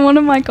 and one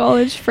of my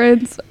college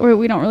friends, or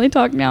we don't really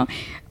talk now,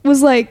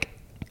 was like,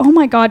 "Oh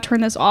my God,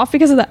 turn this off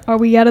because of that. Are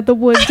we out of the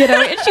woods? Get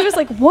out!" And she was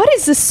like, "What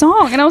is this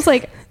song?" And I was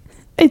like,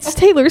 "It's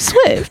Taylor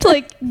Swift.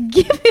 Like,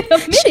 give it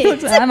a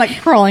minute." I'm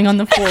like crawling on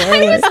the floor.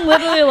 I was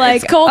literally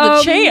like, It's called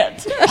a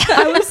chant.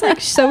 I was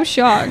like so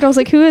shocked. I was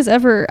like, "Who has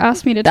ever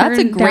asked me to That's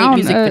turn a great down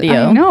music a-"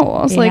 video. I know.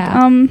 I was Yeah.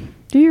 like,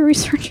 do your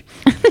research.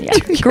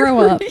 Grow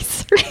up.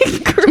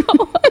 Grow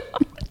up.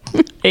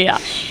 Yeah.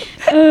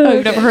 Oh,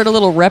 you've never heard a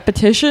little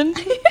repetition?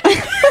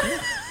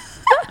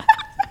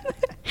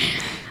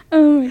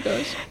 Oh my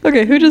gosh.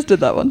 Okay, who just did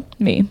that one?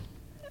 Me.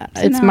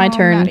 It's So my now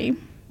turn. Maddie.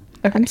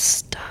 I'm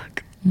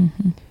stuck.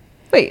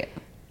 Wait.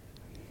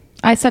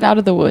 I said out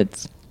of the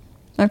woods.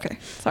 Okay,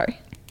 sorry.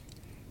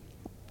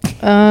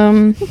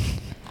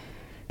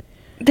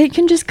 They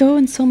can just go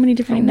in so many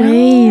different I know.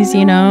 ways,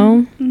 you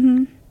know?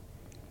 Mm-hmm.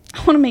 I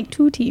want to make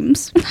 2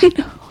 teams. I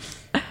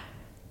know.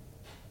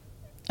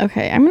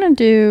 Okay, I'm going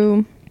to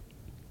do...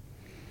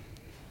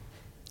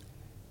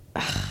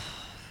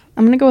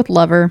 I'm going to go with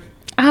Lover.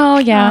 Oh,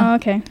 yeah. Oh,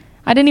 okay.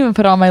 I didn't even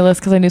put it on my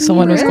list because I knew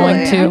someone was going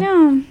Really? I to.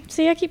 know.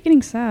 See, I keep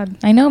getting sad.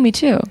 I know, me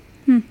too.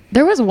 Hmm.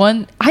 There was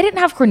one, I didn't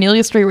have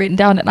Cornelia Street written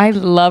down, and I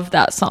love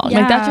that song. Like,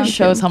 that Yeah, just me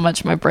shows too. how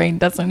much my brain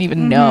doesn't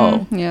even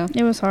know. Yeah.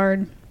 It was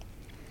hard.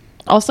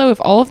 Also, if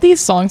all of these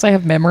songs I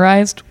have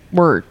memorized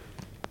were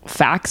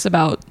facts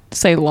about,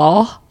 say,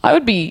 law, I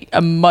would be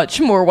a much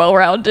more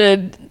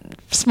well-rounded,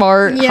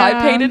 smart, Yeah.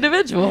 high-paid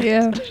individual.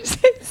 Yeah.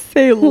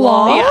 Say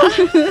law. Yeah.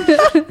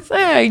 So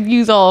I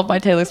use all of my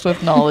Taylor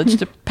Swift knowledge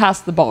to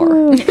pass the bar.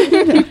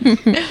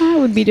 I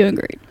would be doing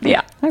great.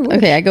 Yeah.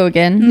 Okay, I go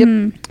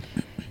again. Yep.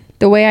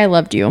 The Way I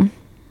Loved You.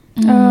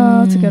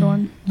 Oh, that's a good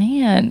one.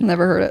 Man.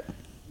 Never heard it.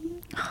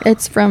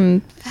 It's from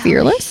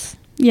Fearless.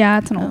 Yeah,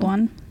 it's an old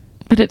one.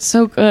 But it's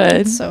so good.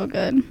 It's so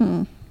good.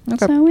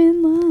 Okay. So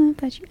in love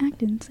that you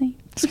act insane.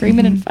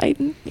 Screaming and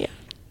fighting. Yeah.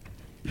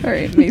 All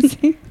right,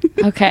 Macy.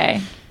 Okay.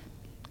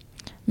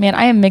 Man,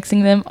 I am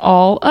mixing them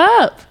all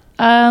up.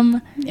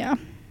 Yeah.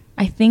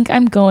 I think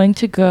I'm going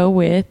to go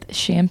with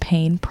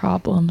Champagne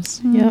Problems.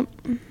 Yep.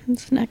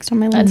 It's next on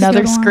my list.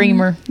 Another Good one.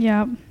 screamer.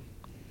 Yeah.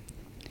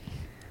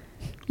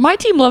 My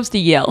team loves to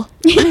yell.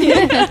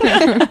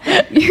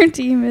 Your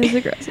team is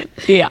aggressive.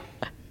 Yeah.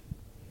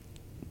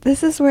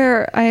 This is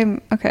where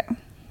I'm okay.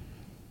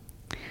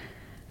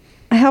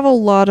 I have a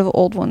lot of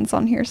old ones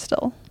on here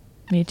still.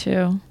 Me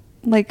too.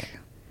 Like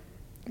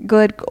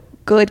good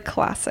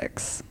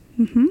classics.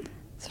 Mm-hmm.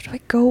 So do I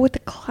go with the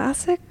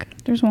classic?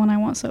 There's one I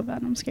want so bad,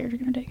 and I'm scared you're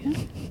gonna take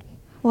it.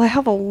 Well, I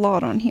have a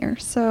lot on here,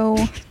 so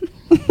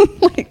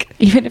like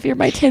Even if you're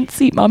my 10th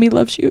seat, mommy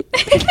loves you.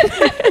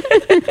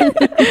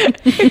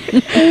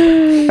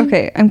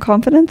 okay, I'm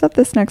confident that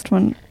this next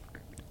one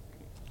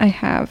I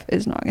have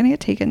is not going to get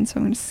taken, so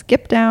I'm going to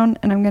skip down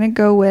and I'm just going to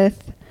go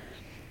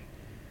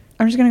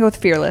with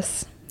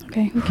Fearless.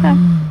 Okay. Okay.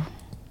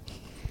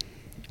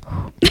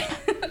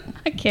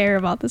 I care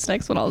about this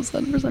next one all of a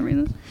sudden for some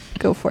reason.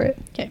 Go for it.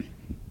 Okay.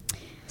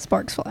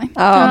 Sparks fly.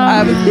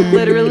 I was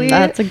literally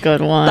That's a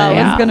good one. that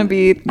Yeah. was going to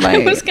be my I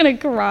was gonna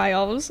cry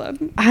all of a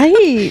sudden.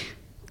 I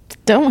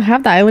don't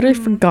have that. I literally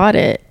forgot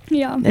it.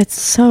 Yeah. It's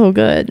so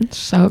good.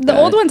 So good. The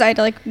old ones I had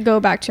to like go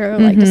back to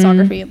like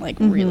discography and like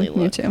really Me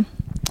look. too.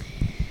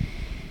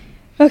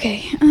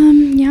 Okay.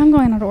 Yeah, I'm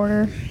going out of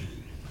order.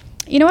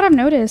 You know what I've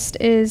noticed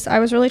is I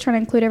was really trying to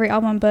include every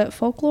album, but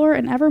Folklore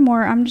and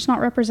Evermore I'm just not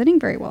representing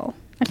very well.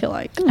 I feel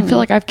like. I feel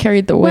like I've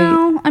carried the weight.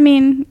 Well, I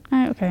mean,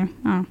 okay.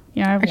 Oh,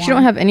 yeah. I have I actually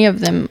one. don't have any of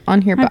them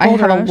on here, but I Gold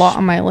have a Rush. lot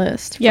on my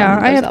list. Yeah,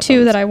 from I those have 2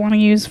 albums. that I want to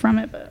use from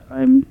it, but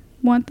I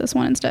want this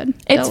one instead.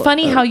 It's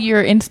funny how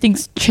your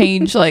instincts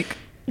change, like,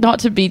 not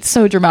to be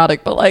so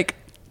dramatic, but like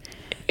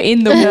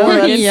in the Yeah,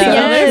 morning. that's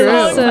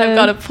Yes. true. I've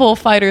got to pull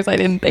fighters I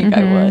didn't think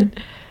I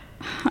would.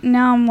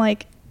 now I'm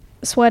like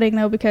sweating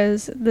though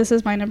because this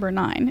is my number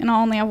 9 and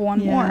I'll only have one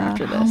more Yeah.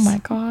 after this. Oh my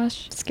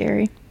gosh.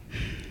 Scary.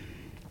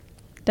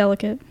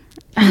 Delicate.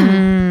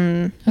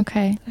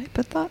 Okay. Did I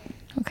put that?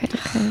 Okay.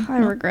 I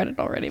regret it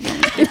already, but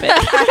I'm gonna skip it.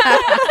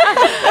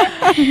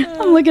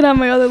 I'm looking at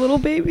my other little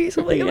babies.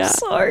 I'm like, Yeah. I'm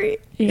sorry.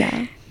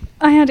 Yeah.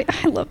 I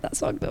love that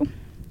song though.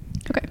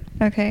 Okay.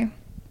 Okay.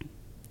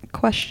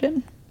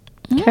 Question.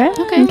 Okay.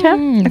 Okay. I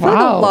feel like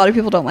a lot of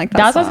people don't like that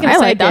That's what I was song. going to I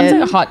say. like That's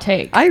it. a hot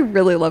take. I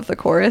really love the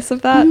chorus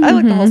of that. I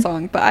like the whole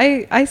song, but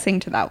I sing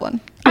to that one.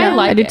 I Yeah,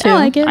 like I do it. too. I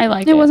like it. I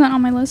like it. it. wasn't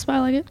on my list, but I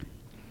like it.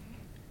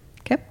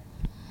 Okay.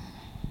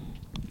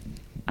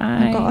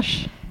 Oh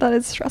gosh, that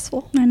is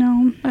stressful. I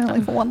know. I only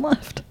have one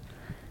left.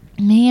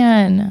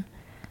 Man.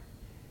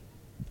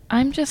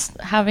 I'm just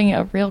having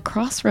a real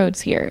crossroads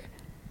here.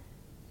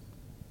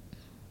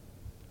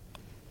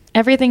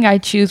 Everything I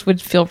choose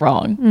would feel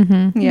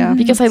wrong. Yeah.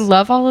 Because I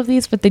love all of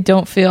these, but they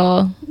don't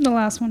feel... The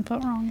last one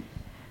felt wrong.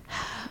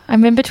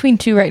 I'm in between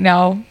two right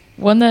now.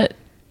 One that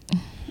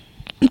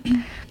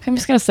I'm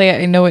just gonna say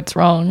it. I know it's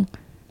wrong.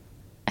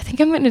 I think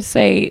I'm gonna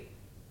say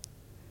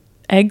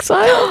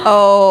Exile.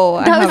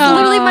 Oh, That was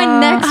literally my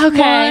next one.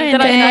 Then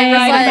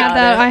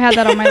I had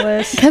that on my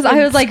list. Because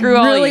I was like Screw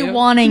all really you.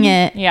 wanting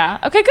it. Yeah.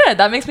 Okay. Good.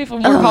 That makes me feel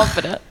more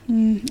confident.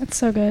 It's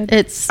so good.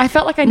 It's I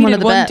felt like I one of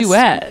needed the one best.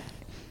 duet.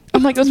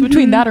 I'm like, it was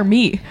between that or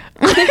me.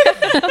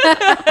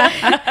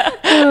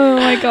 Oh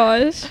my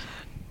gosh.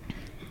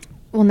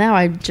 Well, now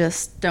I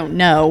just don't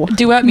know.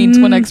 Duet means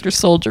one extra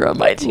soldier on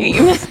my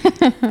team.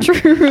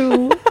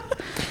 True.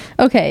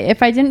 Okay,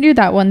 if I didn't do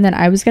that one, then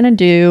I was gonna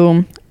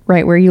do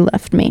Right Where You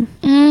Left Me.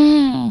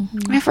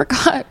 I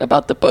forgot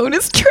about the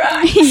bonus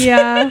track.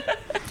 Yeah.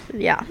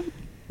 Yeah,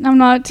 I'm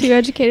not too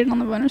educated on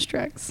the bonus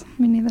tracks.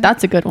 Me neither.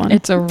 that's a good one.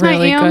 It's a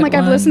really I am. good Like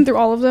one. I've listened through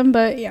all of them,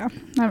 but yeah,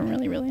 I haven't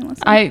really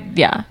listened.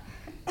 Yeah.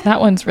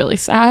 That one's really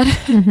sad.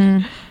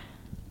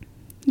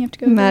 You have to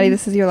go. Maddie, dead.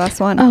 this is your last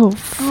one. oh Oh my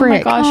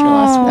frick. gosh, your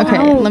last one.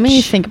 Okay, let me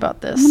Ouch. think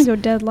about this. I'm gonna go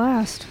dead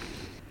last.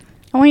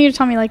 I want you to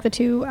tell me like the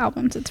 2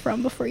 albums it's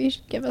from before you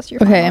give us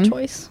your Okay. final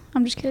choice.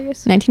 I'm just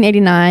curious.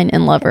 1989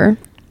 and Lover.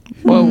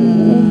 Whoa.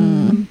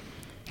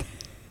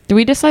 Do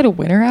we decide a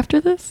winner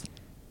after this?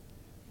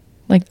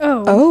 Like,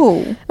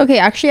 Oh. Okay,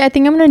 actually, I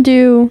think I'm gonna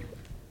do.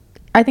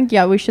 I think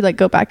yeah, we should like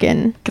go back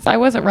in. because I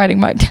wasn't writing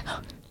mine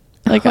down.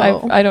 Like,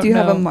 Oh. I don't Do you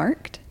know. have them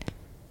marked?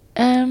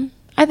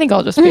 I think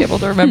I'll just be able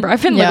to remember.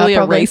 I've been Yeah, literally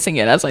probably. erasing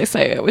it as I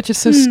say it, which is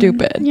so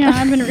stupid. Yeah,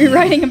 I've been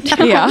rewriting them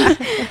down. Yeah.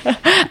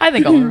 I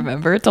think I'll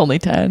remember. It's only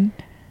 10.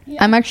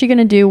 I'm actually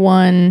gonna do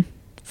one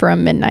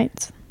from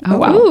Midnight's. Oh,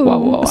 wow. Ooh, Whoa,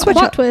 whoa, whoa. Switch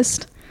plot up.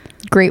 twist.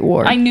 Great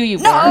War. I knew you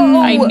were.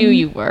 No! I knew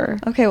you were.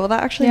 Okay, well,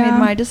 that actually Yeah. made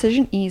my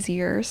decision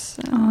easier.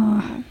 So.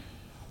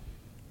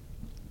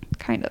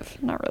 Kind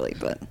of. Not really,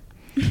 but.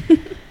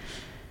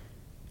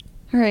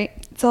 All right.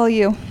 It's all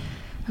you.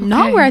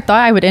 Not Okay. where I thought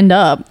I would end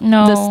up.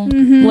 No.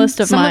 This list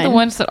of Some mine. of the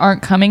ones that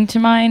aren't coming to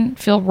mind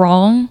feel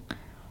wrong.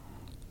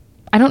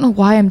 I don't know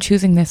why I'm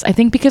choosing this. I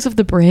think because of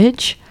the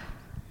bridge.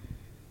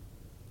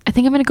 I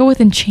think I'm going to go with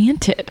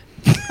Enchanted.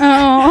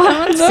 Oh,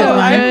 that one's so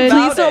good.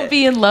 Please don't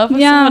be in love with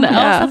Yeah. someone else.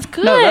 Yeah. That's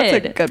good. No, that's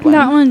a good one.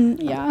 That one,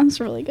 yeah, it's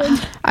really good.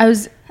 I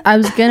was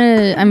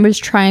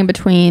trying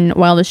between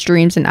Wildest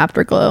Dreams and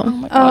Afterglow. Oh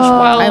my gosh,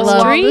 Wild I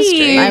love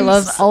Dreams. I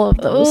love all of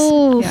those.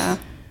 Ooh. Yeah.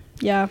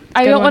 Yeah.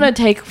 I good don't one. want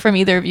to take from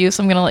either of you,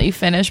 so I'm going to let you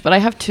finish. But I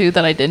have 2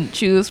 that I didn't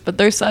choose, but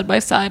they're side by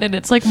side, and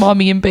it's like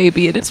mommy and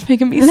baby, and it's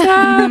making me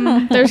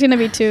sad. There's gonna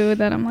be 2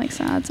 that I'm like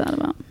sad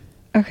about.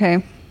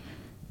 Okay.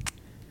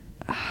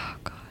 Oh,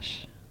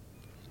 gosh.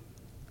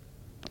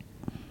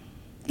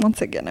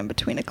 Once again, I'm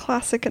between a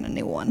classic and a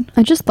new one.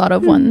 I just thought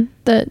of one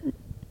that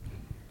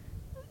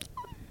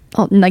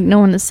like no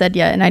one has said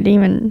yet, and I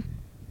don't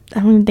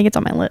even think it's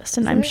on my list,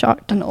 and I'm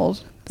shocked. An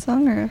old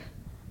song or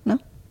no?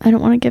 I don't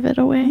want to give it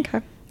away.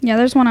 Okay. Yeah,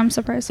 there's one I'm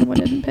surprised someone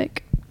didn't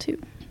pick too.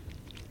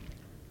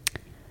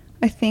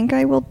 I think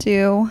I will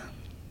do.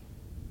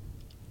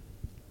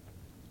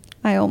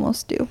 I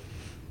almost do.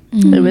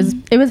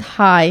 It was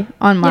high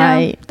on my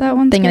Yeah, that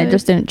one's thing, and I good.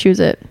 just didn't choose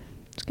it.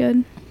 It's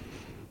good.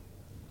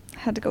 I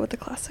had to go with the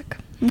classic.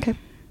 Okay.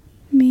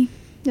 Me.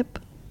 Yep.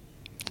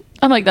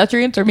 I'm like, that's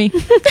your answer, me.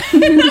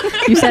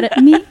 You said it.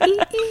 Me.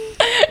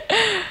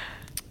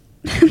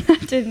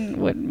 That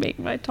wouldn't make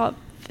my top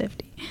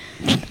 50.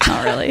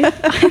 Not really. I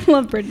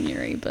love Britney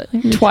Urie, but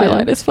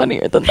Twilight is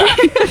funnier than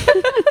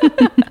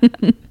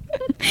that.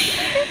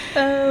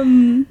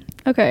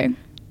 okay.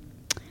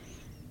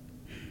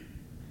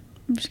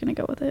 I'm just gonna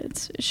go with it.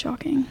 It's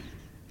shocking.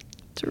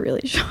 It's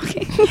really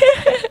shocking.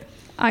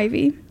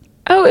 Ivy.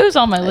 Oh, it was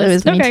on my It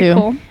list. was me too.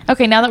 Cool.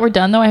 Okay, now that we're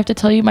done, though, I have to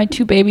tell you my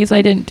 2 babies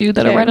I didn't do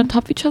that are Okay. right on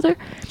top of each other.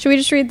 Should we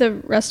just read the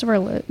rest of our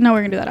list? No, we're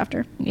gonna do that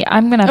after. Yeah,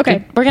 I'm gonna have Okay.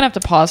 to. We're gonna have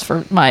to pause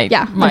for my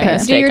Yeah, my okay. Do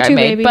mistake your I 2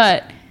 made. babies.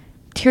 But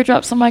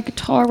teardrops on my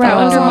guitar, right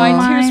under Oh.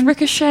 mine, tears Mine.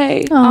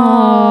 ricochet.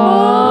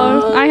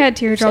 Oh, I had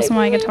teardrops on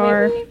my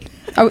guitar.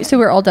 Oh, so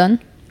we're all done.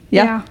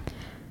 Yeah.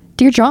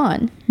 Dear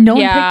John, no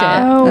one Yeah. picked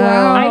it. Oh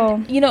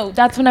wow. You know,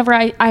 that's whenever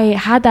I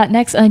had that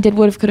next, and I did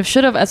would have, could have,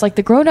 should have as like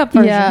the grown up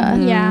version. Yeah.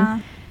 Yeah.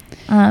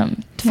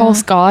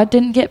 False God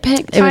didn't get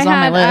picked. It was on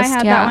my I list.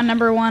 had Yeah. that one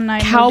number 1. I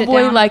moved it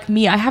Cowboy down. Like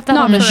Me. I have that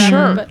Not on the forever,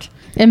 shirt. but-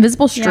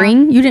 Invisible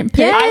String. You didn't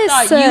pick.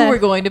 I thought you were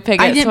going to pick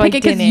it. I didn't so pick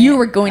it because didn't. you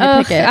were going to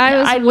Ugh, pick it. I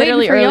was I waiting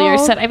literally for earlier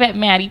y'all. said, I bet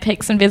Maddie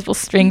picks Invisible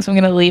Strings, so I'm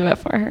going to leave it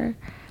for her.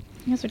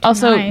 You guys are too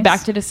Also, nice.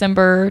 Back to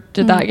December.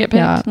 Did that get picked?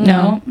 yeah.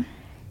 No.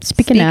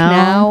 Speaking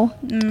now.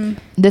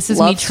 This is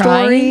Love me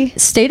trying. Story.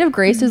 State of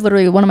Grace is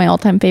literally one of my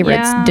all-time favorites.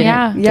 Yeah.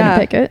 Didn't Yeah.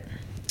 pick it.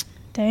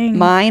 Dang.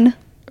 Mine.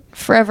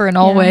 Forever and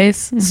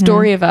Always.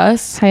 Story of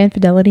Us. High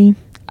Infidelity.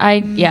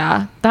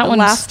 Yeah, that The one's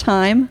Last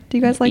Time. Do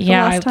you guys like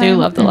Yeah, the I last do time?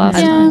 love The Last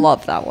I Time.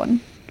 love that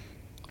one.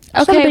 I'm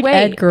not a Okay, big wait.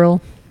 Ed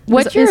girl.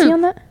 What's is he your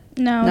on that?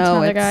 No, it's No,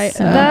 another guy. it's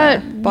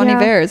That Bonnie yeah.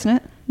 Bear, isn't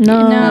it?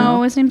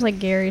 No, his name's like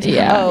Gary. something.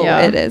 Yeah. Oh,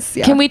 Yeah. it is.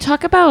 Yeah. Can we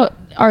talk about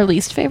our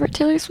least favorite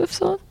Taylor Swift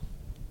song?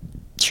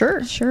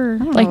 Sure. Sure.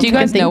 Like, do you I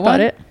can guys think know about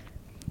one? it.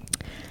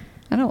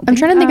 I don't. I'm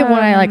trying to think of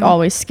one I like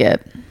always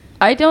skip.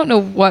 I don't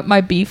know what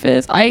my beef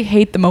is. I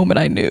hate The Moment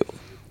I Knew.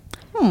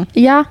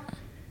 Yeah.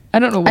 I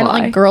don't know why. I don't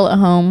like Girl at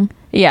Home.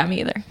 Yeah,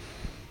 me either.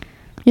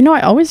 You know,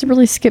 I always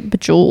really skip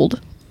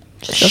Bejeweled.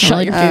 Just doesn't Shut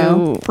really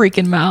your do.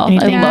 freaking mouth.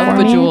 anything I love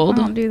for me. I Bejeweled.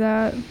 don't do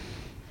that.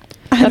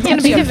 That's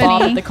gonna be a Tiffany.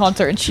 bob at the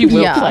concert, and she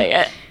will Yeah. play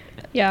it.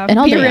 Yeah, And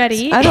I'll be dance.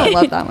 ready. I don't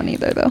love that one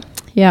either, though.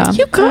 Yeah.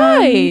 You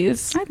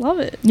guys. I love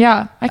it.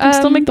 Yeah, I can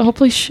still Um, make the whole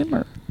place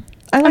shimmer.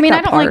 I I mean,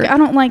 that I don't like. part. I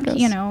don't like. Yes.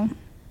 You know.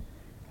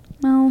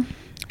 Well,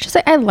 Just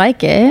like I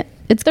like it.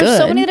 It's there's good.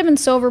 so many that have been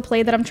so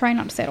overplayed that I'm trying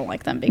not to say I don't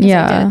like them because I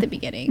Yeah. did at the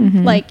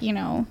beginning. Like, you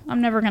know,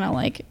 I'm never gonna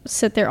like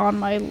sit there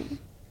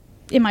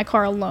in my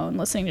car alone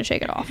listening to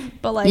Shake It Off.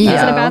 But like, is it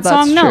Yeah. a bad that's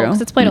song? No, true.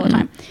 because it's played all the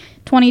time.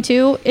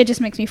 22, it just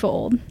makes me feel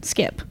old.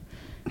 Skip.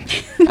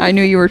 I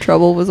Knew You Were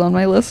Trouble was on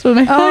my list, and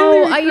I Oh,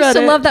 highly I used regret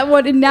to it. love that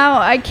one, and now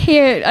I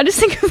can't. I just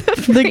think of the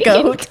freaking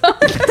goat.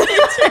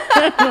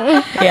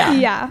 Yeah.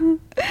 Yeah.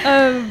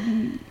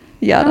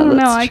 Yeah, I no, don't know.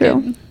 that's I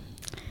true. could.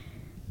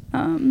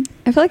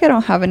 I feel like I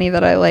don't have any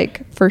that I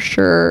like for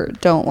sure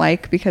don't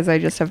like because I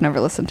just have never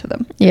listened to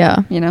them. Yeah.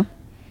 You know,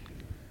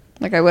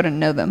 like I wouldn't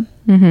know them.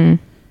 Mm-hmm.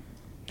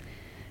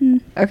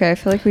 Okay, I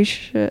feel like we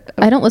should.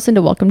 I don't listen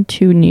to Welcome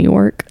to New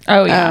York.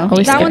 Oh yeah. Oh.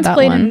 Always That skip one's that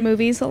played one. in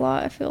movies a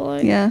lot. I feel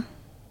like. Yeah.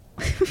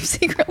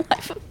 Secret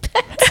Life of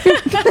Pets.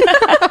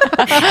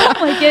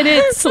 Like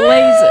it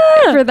slays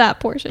it for that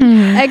portion.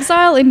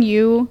 Exile and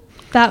You,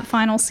 that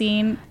final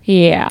scene,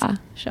 Yeah.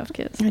 chef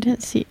kiss. I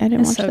didn't It's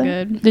watch so that.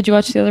 good. Did you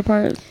watch the other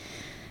part?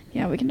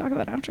 Yeah, we can talk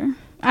about it after.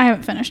 I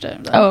haven't finished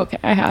it. though. Oh, okay.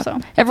 I have. So.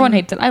 Everyone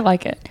hates it. I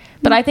like it,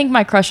 but I think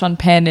my crush on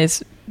Penn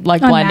is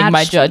like blinding my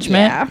Unmatched.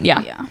 judgment.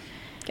 Yeah. Yeah.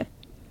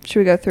 Should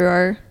we go through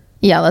our?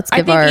 Yeah, let's I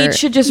give think our each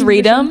should just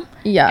read them.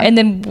 Yeah. And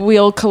then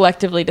we'll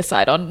collectively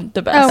decide on the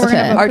Oh, best. we're Okay.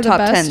 gonna vote Our for the top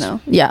best. 10 though.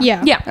 yeah.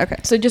 Yeah. Yeah. Okay.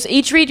 So just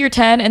each read your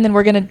 10, and then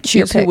we're going to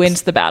choose who picks.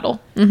 wins the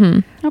battle.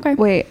 Okay.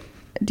 Wait,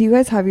 do you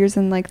guys have yours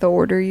in like the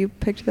order you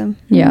picked them?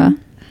 Yeah.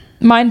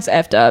 Mine's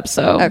effed up,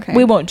 so Okay.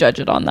 we won't judge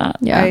it on that.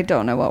 Yeah. I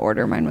don't know what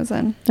order mine was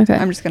in. Okay.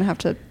 I'm just gonna have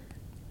to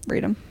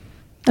read them.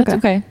 That's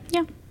okay.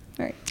 Yeah.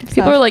 All right.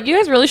 People are like, you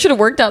guys really should have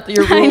worked out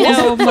your I rules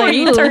know, before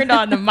you but- turned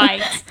on the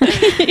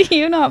mics.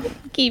 You're not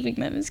keeping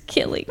them is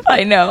killing.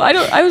 I know.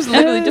 I was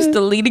literally just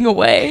deleting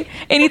away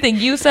anything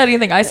you said,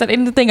 anything I said,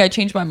 anything I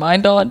changed my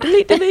mind on.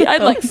 Delete, delete. I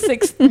had like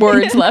 6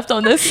 words left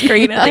on this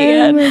screen at the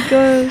end.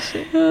 gosh.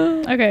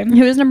 Okay.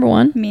 Who is number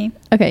 1? Me.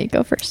 Okay,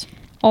 go first.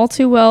 All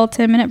Too Well,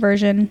 10-minute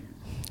version.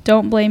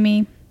 Don't Blame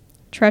Me.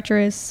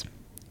 Treacherous.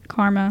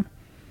 Karma.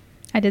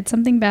 I Did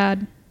Something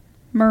Bad.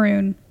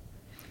 Maroon.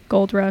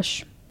 Gold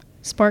Rush.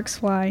 Sparks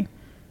Fly.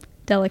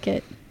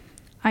 Delicate.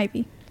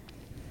 Ivy.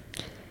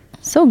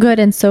 So good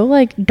and so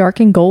like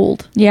dark and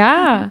gold.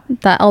 Yeah.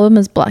 That album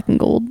is black and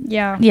gold.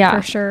 Yeah. Yeah.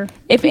 For sure.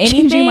 If Changing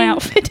anything, my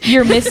outfit.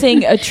 you're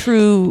missing a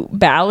true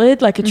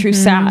ballad, like a true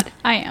sad.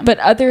 I am. But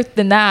other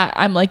than that,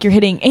 I'm like, you're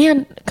hitting,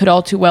 and could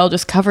All Too Well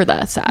just cover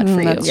that sad for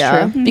you. That's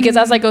Yeah. true. Because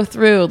as I go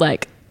through,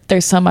 like,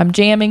 there's some I'm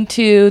jamming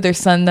to, there's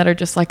some that are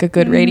just like a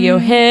good radio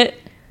hit.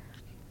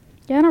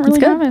 yeah, I don't really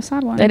good. have a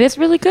sad one. That is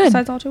really good.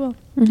 Besides All Too Well.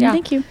 Yeah.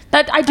 Thank you.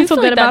 That I do I feel feel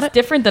good like about that's it.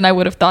 different than I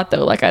would have thought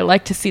though. Like I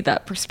like to see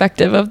that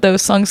perspective of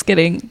those songs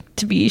getting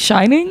to be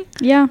shining.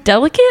 Yeah.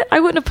 Delicate,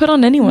 I wouldn't have put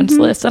on anyone's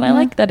list, and I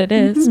like that it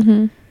is.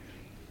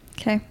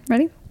 Okay,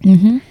 ready?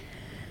 Mm-hmm.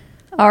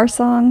 Our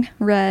Song,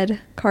 Red,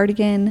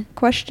 Cardigan,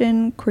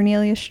 Question,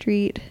 Cornelia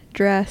Street,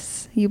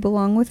 Dress, You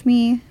Belong With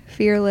Me,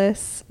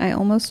 Fearless, I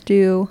Almost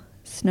Do,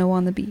 Snow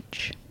on the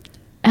Beach.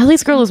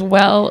 Ellie's Girl is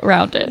well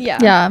rounded. Yeah.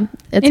 Yeah,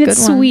 it's And good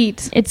it's one.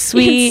 sweet. It's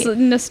sweet. It's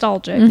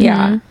nostalgic.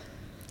 Yeah.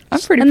 I'm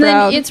pretty And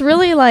proud. then it's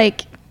really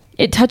like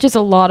It touches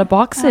a lot of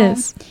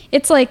boxes.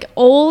 it's like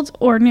old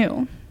or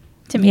new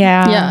to me.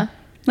 Yeah. Yeah.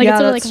 Like Yeah, it's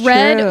sort of that's like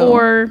red true.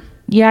 or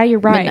Yeah, you're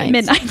right.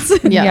 Midnights.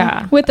 midnights.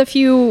 Yeah. With a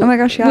few Oh my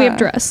gosh, we yeah. have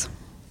dress.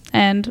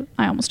 And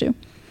I almost do.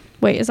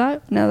 Wait, is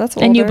that? No, that's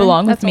older. And You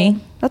Belong With That's Me. old.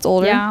 That's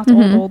older. Yeah,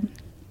 it's old.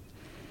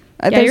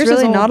 Yeah, There's yours is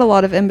really old. not a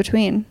lot of in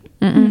between.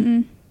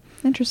 Mm-mm.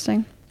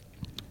 Interesting.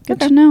 Good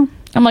to know.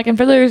 I'm like, and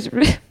for those,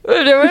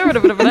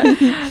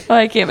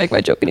 I can't make my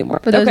joke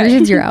anymore. For those Okay.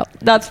 reasons, you're out.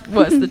 That's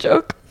was the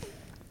joke.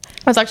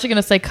 I was actually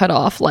gonna say cut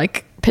off,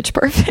 like Pitch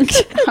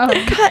Perfect.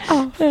 Cut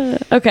off.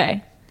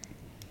 Okay.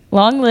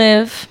 Long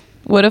Live,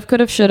 Would've,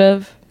 Could've,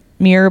 Should've,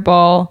 Mirror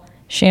Ball,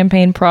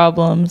 Champagne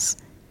Problems,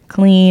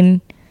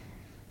 Clean,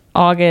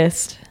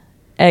 August,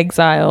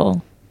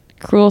 Exile,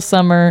 Cruel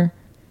Summer,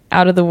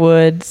 Out of the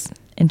Woods,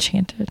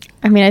 Enchanted.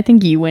 I mean, I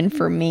think you win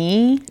for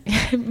me.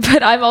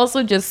 But I'm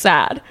also just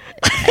sad.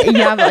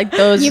 Yeah, but like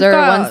those You've are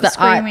got ones that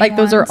I screaming like.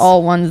 Those are ones.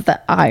 all ones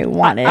that I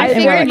wanted. I and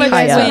very were, Figured much you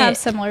guys high would up. have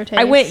similar tastes.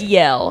 I went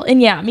Yell,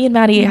 and yeah, me and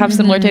Maddie have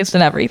similar taste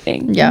in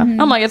everything. Yeah.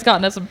 I'm like, it's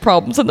gotten us some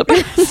problems in the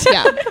past.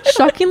 Yeah.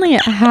 Shockingly,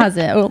 it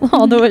hasn't.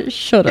 Although it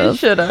should It have.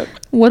 should have.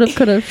 Would have.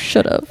 Could have.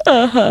 Should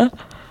have.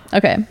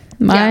 Okay.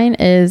 Mine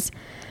is.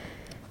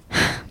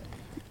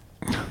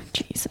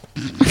 Jeez.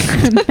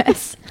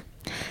 Mess.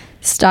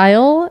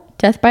 Style.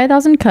 Death by a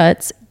Thousand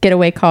Cuts.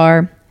 Getaway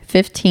Car.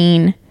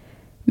 15.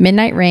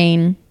 Midnight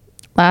Rain.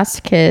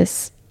 Last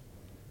Kiss.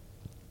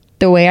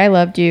 The Way I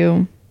Loved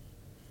You.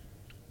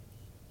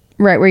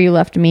 Right Where You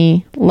Left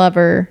Me.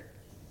 Lover.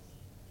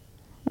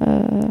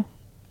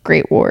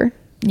 Great War.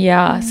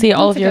 Yeah. See,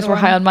 all That's of a yours good were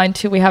high one. on mine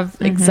too. We have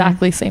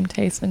exactly same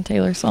taste in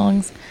Taylor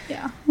songs.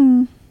 Yeah.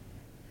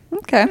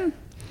 Okay.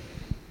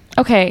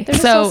 Okay, They're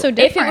just so all so if it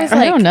different. was I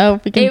like, don't know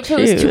if we can if it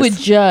was to a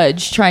choose.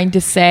 judge trying to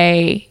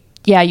say,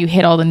 yeah, you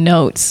hit all the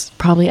notes,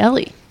 probably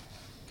Ellie.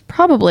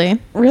 Probably.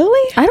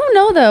 Really? I don't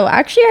know though.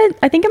 Actually,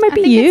 I think it might I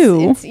be think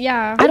you. It's,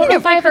 yeah. I don't know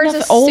if I have hers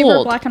enough is super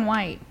old. black and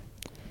white.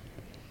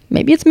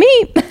 Maybe it's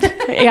me.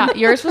 Yeah,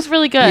 yours was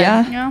really good.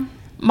 Yeah. Yeah.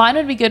 Mine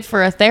would be good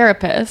for a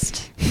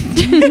therapist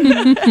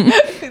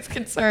who's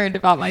concerned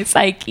about my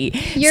psyche.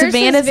 Yours is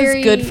Savannah's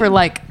is good very- for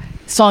like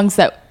songs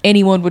that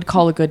anyone would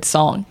call a good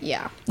song.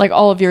 Yeah. Like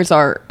all of yours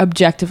are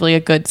objectively a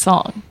good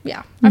song.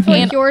 Yeah. I feel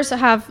And- like yours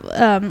have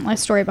a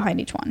story behind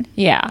each one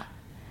Yeah.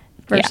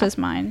 versus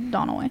mine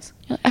don't always.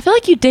 I feel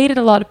like you dated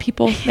a lot of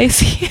people,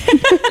 Macy.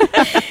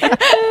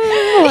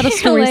 A lot of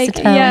stories like,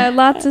 to tell. Yeah,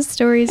 lots of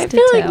stories I to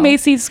feel tell. like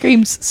Macy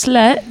screams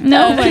slut.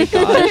 No, my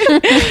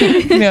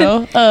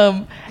gosh.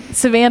 No.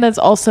 Savannah's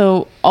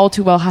also all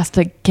too well has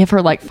to give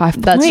her like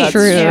 5 That's points.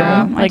 true.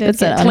 Yeah, I like did it's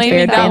get an that. unfair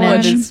Claiming that one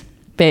advantage. is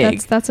big.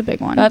 That's a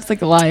big one. That's the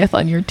Goliath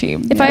on your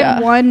team. If I Yeah.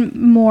 had one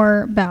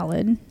more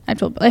ballad, I'd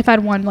feel. If I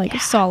had one like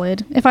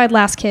solid, if I had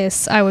Last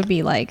Kiss, I would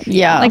be like,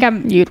 Yeah, like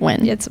I'm. you'd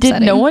win. It's Did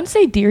upsetting. no one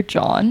say Dear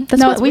John?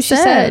 That's no, what we said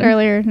said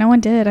earlier. No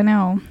one did. I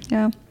know.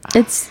 Yeah.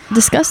 It's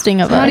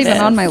disgusting of It's not us. even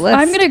on my list.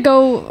 I'm gonna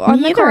go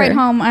on the car either. ride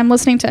home. I'm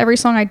listening to every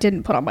song I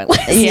didn't put on my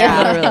list.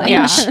 Yeah, literally.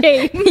 Yeah.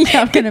 Shame.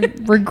 Yeah, I'm gonna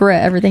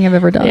regret everything I've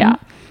ever done. Yeah.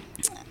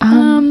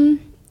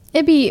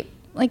 It'd be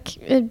like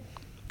I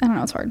don't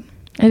know. It's hard.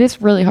 It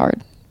is really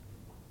hard.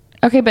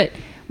 Okay, but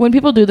when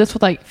people do this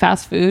with like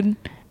fast food,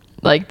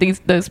 like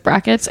those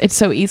brackets, it's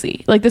so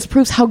easy. Like this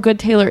proves how good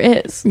Taylor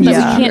is. That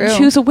Yeah. we can't True.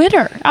 choose a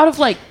winner out of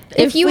like.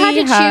 If you had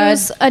we to had-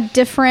 choose a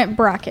different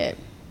bracket,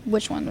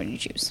 which one would you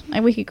choose?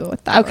 Like, we could go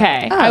with that.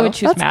 Okay, Oh, I would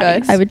choose that's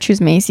Maddie's. I would choose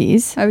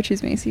Macy's. I would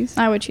choose Macy's.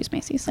 I would choose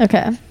Macy's.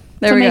 Okay,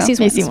 There So we Macy's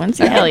go. Macy's wins.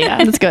 ones. Hell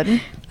yeah. That's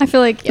good. I feel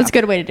like That's a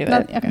good way to do it.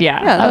 that- okay.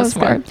 Yeah, Yeah, that was was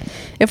smart. good.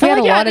 If we had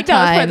a lot of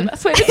time, That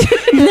was probably the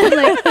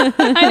best way to do it.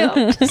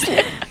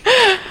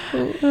 I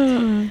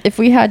know. if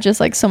we had just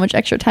like so much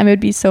extra time, it would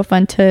be so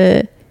fun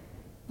to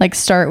like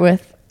start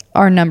with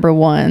our number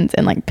ones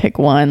and like pick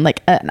one,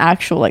 like an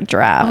actual like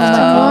draft.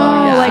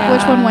 Oh, like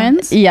which one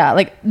wins? Yeah,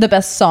 like the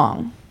best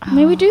song.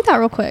 Maybe we do that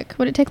real quick.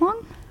 Would it take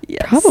long?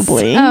 Yes.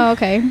 Probably. Oh,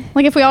 okay.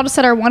 Like if we all just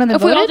said our one and then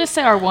If we all voted? just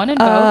say our one and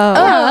vote Yeah,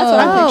 that's what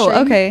I'm Oh,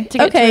 picturing. okay. to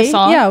get to Okay, a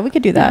song. yeah, we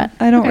could do that.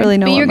 I don't really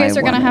know But what you guys my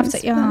are gonna one have is.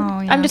 to. Oh,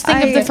 yeah. I'm just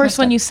thinking of the first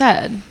one you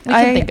said. We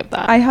can think of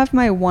that. I have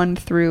my 1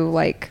 through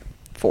like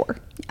 4.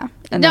 Yeah.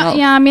 And No, then I'll-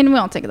 yeah. I mean, we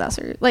don't take it that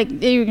serious. Like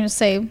you're gonna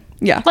say.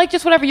 Yeah. like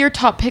just whatever your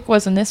top pick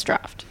was in this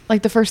draft.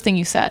 Like the first thing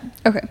you said.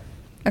 Okay.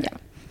 Okay.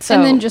 So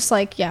and then just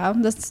like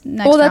this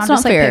next Well, that's round, not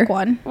just like fair. pick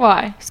one.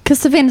 why? Because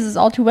Savannah's is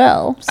all too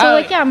well. So Oh,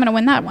 like yeah, I'm gonna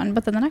win that one,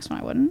 but then the next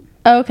one I wouldn't.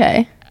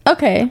 Okay.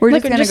 Okay. We're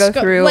Like, just gonna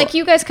go through. Like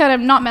you guys kind of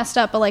not messed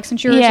up, but like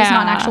since yours is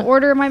not in Yeah. actual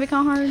order, it might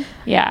become hard.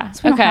 Yeah.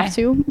 So we okay. don't have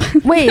to.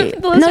 Wait, the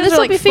no, listeners this are will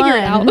like be figure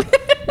it fun. out.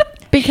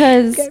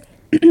 Because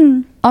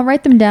I'll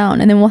write them down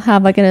and then we'll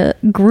have like a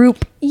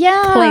group. Yeah,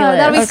 Playlist.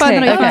 that'll be fun.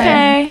 Okay, That'll be fun.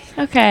 Okay.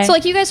 Okay. So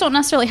like you guys don't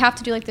necessarily have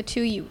to do like the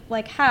two you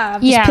like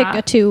have. Just Yeah. pick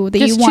a two that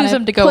just you want choose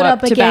them to go put up,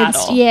 to against.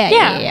 battle.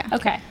 Yeah.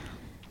 Okay.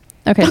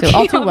 Okay, so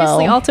all too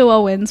Obviously, well. all too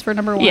well wins for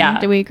number one. Yeah.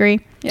 Do we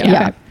agree?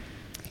 Yeah. Okay.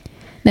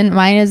 Then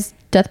mine is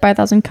Death by a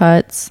Thousand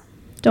Cuts.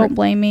 Don't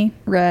blame me.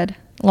 Red.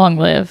 Long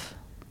live.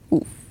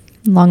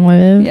 Long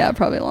Live. Yeah,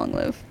 probably Long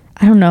Live.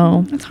 I don't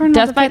know. It's hard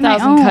Death not to by pick my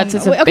 1,000 own. Cuts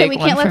is a Okay, big we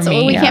can't one for let's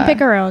me. we Yeah. can't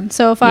pick our own.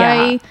 So if Yeah.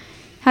 I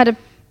had to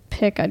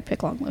pick, I'd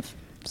pick Long Live.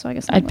 So I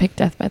guess Long I'd Live. pick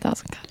Death by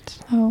 1,000 Cuts.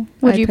 Oh,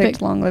 would I you picked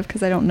pick? Long Live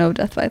because I don't know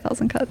Death by a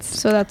Thousand Cuts.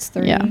 So that's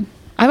 3. Yeah.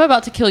 I'm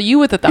about to kill you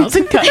with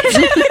 1,000 cuts.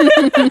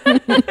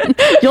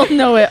 You'll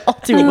know it all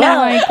too well.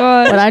 Oh my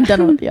god. When I'm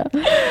done with you.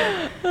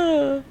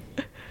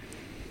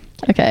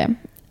 Okay.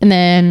 And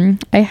then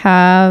I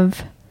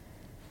have.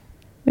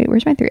 Wait,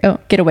 where's my 3? Oh,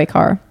 Getaway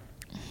Car.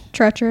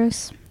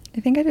 Treacherous. I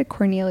think I did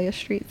Cornelia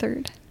Street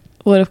 3rd.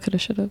 Would have, could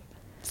have, should have.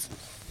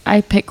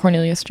 I picked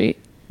Cornelia Street.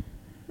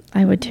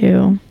 I would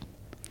too.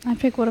 I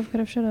pick would have, could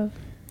have, should have.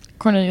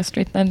 Cornelia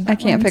Street then. I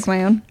can't pick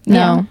my own.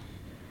 No.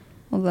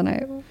 Well, then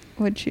I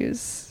would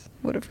choose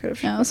would have, could have,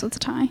 should No, have. so it's a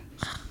tie.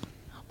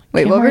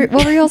 Wait, what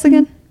were y'all's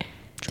again?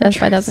 Death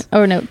by a Thousand.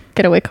 Oh, no.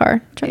 Getaway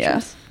Car.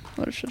 Treacherous.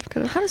 Would have, should have,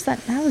 could have. How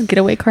does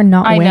Getaway Car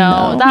not I win,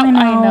 know. though? That, I know.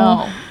 I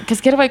know.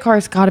 Because Getaway Car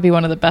has got to be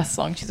one of the best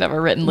songs she's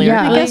ever written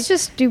Yeah. lyrically. I guess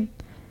just do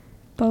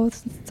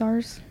both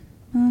stars.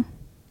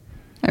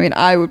 I mean,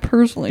 I would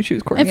personally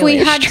choose Cornelia. If we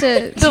had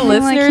Street. to, The I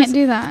listeners- can't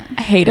do that.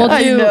 I hate We'll it.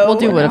 I do. know. We'll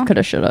do I would have, know. could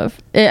have, should have.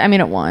 I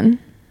mean, it won.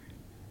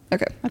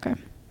 Okay. Okay.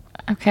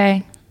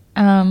 Okay.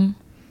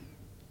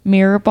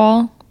 Mirror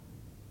Ball,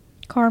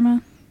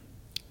 Karma.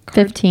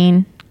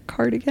 15.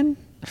 Cardigan.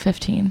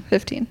 15.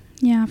 15.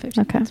 Yeah,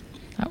 15. Okay.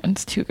 That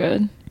one's too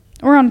good.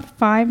 We're on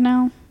 5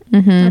 now.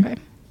 Mm-hmm. Okay.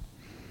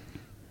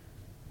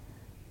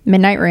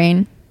 Midnight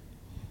Rain.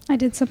 I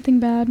did something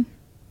bad.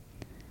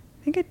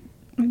 I think it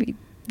maybe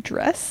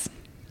Dress.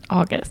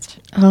 August.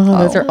 Oh,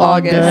 those Oh, are all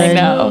August. good. I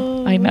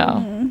know. I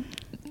know.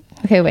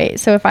 Okay, wait.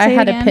 So if I Say it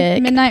had to again.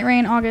 pick Midnight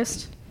Rain,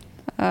 August.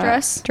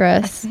 Dress. I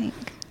dress, think.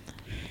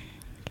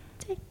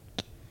 I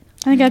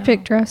think I'd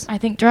pick dress. I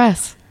think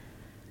Dress.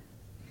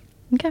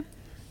 okay.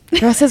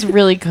 Dress is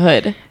really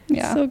good.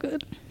 Yeah. So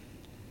good.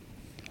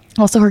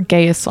 Also, her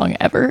gayest song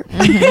ever.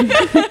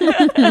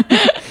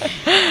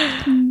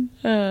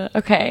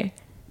 Okay.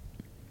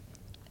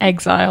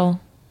 Exile.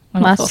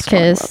 When was Last the song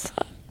Kiss. about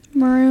that?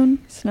 Maroon.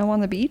 Snow on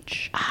the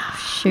beach.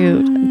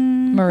 Shoot.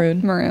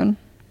 Maroon. Maroon.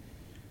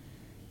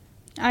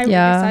 I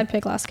Yeah. guess I'd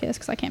pick Last Kiss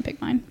because I can't pick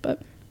mine.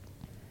 But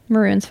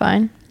Maroon's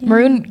fine.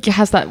 Maroon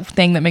has that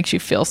thing that makes you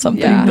feel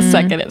something Yeah. the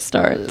second it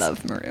starts.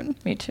 Love Maroon.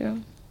 Me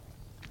too.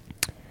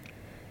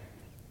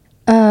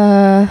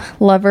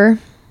 Lover.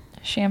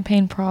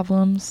 Champagne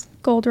Problems.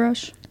 Gold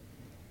Rush.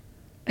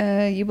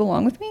 You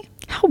Belong With Me?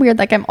 How weird.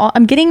 Like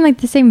I'm getting like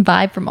the same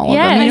vibe from all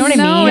Yeah, of them. You know I what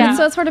I know, mean? yeah.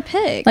 So it's hard to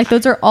pick. Like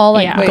those are all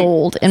like Yeah.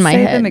 gold in my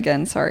Say head. them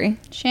again, sorry.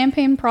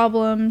 Champagne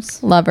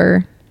Problems.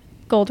 Lover.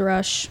 Gold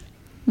Rush.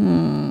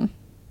 What'd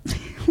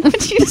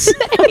you say?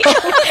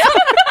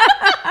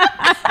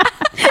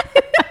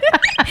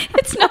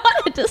 It's not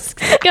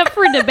up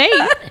for debate.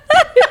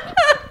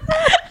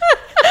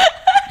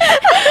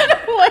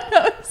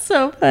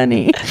 So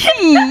funny.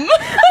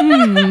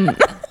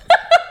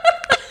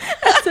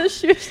 So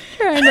she was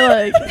trying to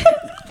like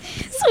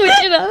Switch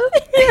it up.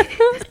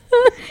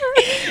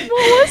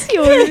 What was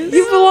yours?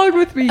 You Belong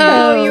With Me.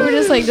 Oh, you were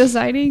just like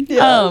deciding.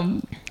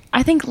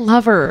 I think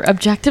Lover,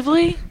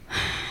 objectively,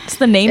 it's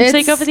the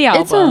namesake of the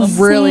album. It's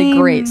a really Same.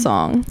 great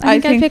song. I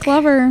think I'd pick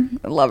Lover.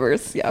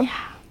 Lovers, yeah.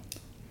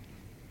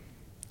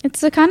 It's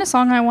the kind of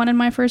song I wanted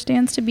my first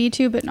dance to be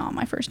to, but not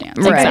my first dance.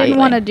 Like, I Exactly. didn't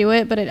want to do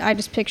it, but I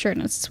just picture it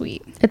and it's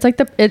sweet. It's like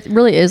it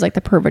really is like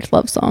the perfect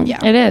love song.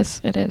 Yeah. It is.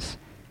 It is.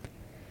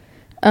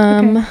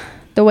 Okay.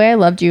 The Way I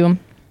Loved You.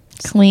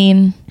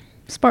 Clean.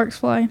 Sparks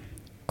Fly.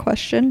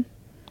 Question.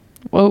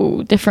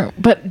 Whoa, different,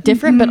 but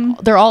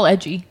they're all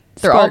edgy.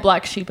 They're all Spark.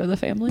 black sheep of the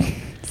family.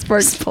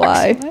 Sparks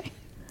Fly.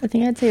 I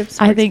think I'd say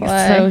I think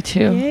so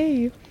too.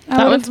 Yay. That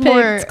I one's would've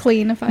more picked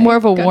Clean if I more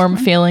of a got warm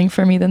one. feeling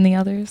for me than the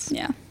others.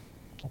 Yeah.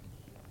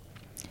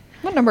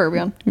 What number are we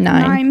on?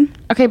 9.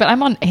 Okay, but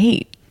I'm on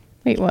 8.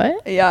 Wait,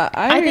 what? Yeah,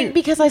 I think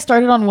because I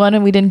started on 1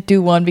 and we didn't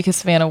do 1 because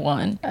Savannah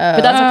won.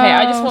 But that's okay.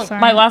 I just want sorry.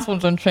 my last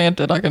one's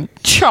Enchanted. I can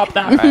chop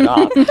that right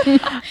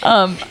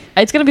off.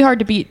 It's gonna be hard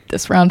to beat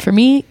this round for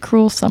me.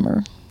 Cruel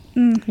Summer.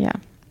 Yeah.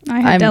 I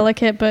had I'm-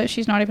 Delicate, but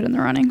she's not even in the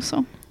running,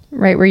 so.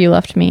 Right Where You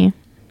Left Me.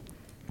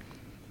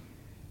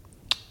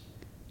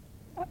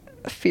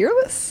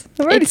 Fearless?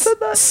 I've already It's said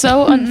that.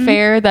 so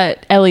unfair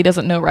that Ellie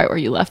doesn't know Right Where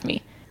You Left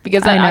Me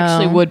because that I know.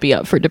 actually would be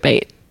up for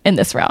debate in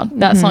this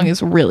round. That song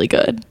is really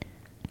good.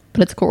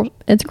 But it's cool.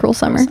 It's Cruel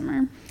Summer.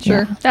 Summer.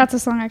 Sure. That's a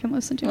song I can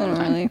listen to I all the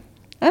don't time.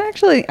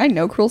 really. I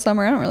know Cruel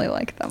Summer. I don't really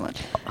like it that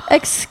much.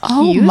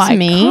 Excuse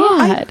me.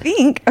 I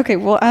think. Okay,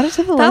 well, add it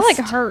to the That list.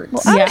 like hurts.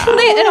 Well, Yeah. add it to the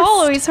It list.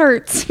 always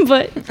hurts,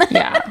 but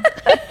Yeah,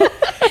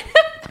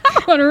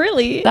 but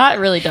really. that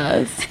really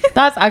does.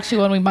 That's actually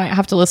one we might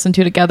have to listen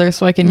to together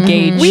so I can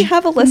gauge. We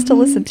have a list to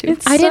listen to.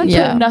 I didn't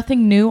Yeah. put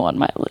nothing new on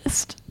my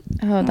list,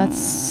 Oh, that's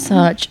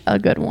such a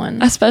good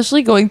one.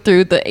 especially going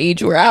through the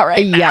age we're at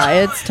right now. Yeah,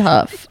 it's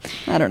tough.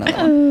 I don't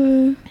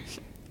know.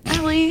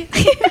 Ellie,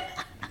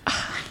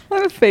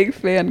 I'm a fake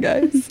fan,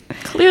 guys.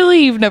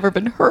 clearly you've never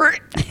been hurt.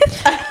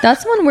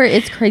 That's one where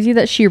it's crazy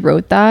that she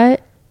wrote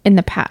that in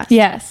the past.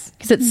 Yes,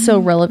 Because it's so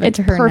relevant it's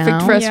to her perfect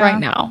now. for us Yeah. right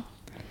now.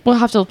 We'll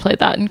have to play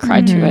that and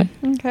cry to it.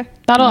 Okay.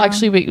 That'll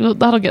actually be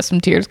that'll get some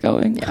tears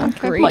going. Yeah,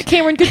 Okay. great. Like,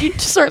 Cameron, could you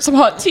start some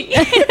hot tea?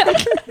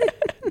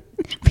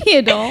 Be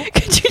a doll.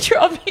 Could you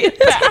draw me a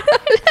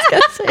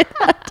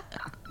back?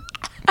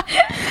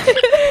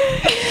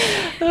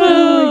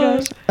 Oh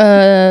my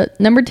gosh.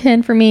 Number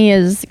 10 for me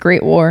is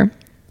Great War.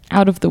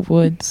 Out of the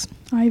Woods.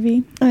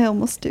 Ivy. I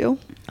almost do.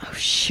 Oh,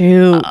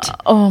 shoot.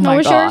 Oh my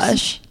was yours?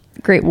 gosh.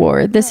 Great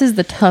War. This is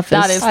the toughest.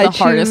 That is I the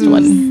hardest choose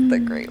one. The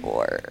Great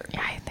War.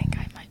 Yeah, I think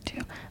I might do.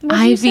 What'd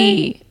you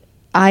Ivy.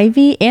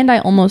 Ivy, and I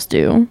almost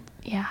do.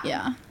 Yeah.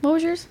 Yeah. What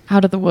was yours?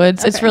 Out of the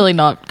Woods. It's Okay. really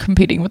not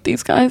competing with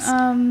these guys.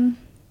 I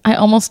I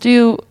almost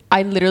do.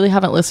 I literally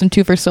haven't listened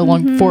to for so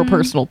long for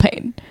Personal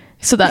Pain.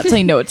 So that's how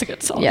you know it's a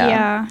good song. Yeah.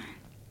 Yeah.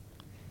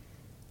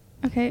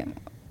 Okay.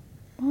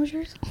 What was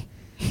yours?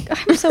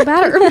 I'm so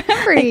bad at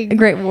remembering.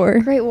 Great War.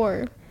 Great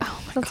War.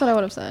 That's what I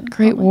would have said.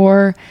 Great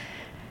War.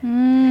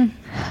 Mm,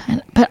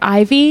 But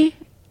Ivy.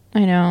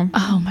 I know.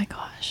 Oh my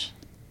gosh.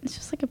 it's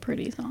just like a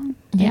pretty song.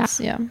 Yeah. It's-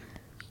 yeah.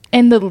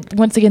 And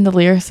once again the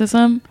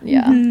lyricism.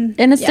 Yeah. Mhm.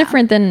 And it's Yeah.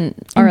 different than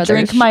our And other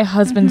drink my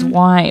husband's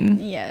wine.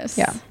 Yes.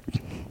 Yeah.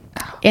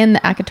 And the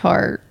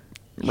Akatar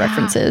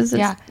references. It's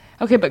Yeah.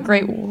 Okay, but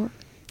Great War.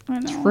 I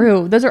know.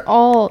 true. Those are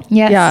all.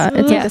 Yes. Yeah. It's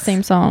like the Yes.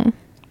 same song.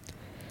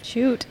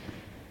 Shoot.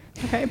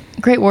 Okay.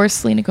 Great War is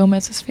Selena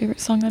Gomez's favorite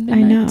song on I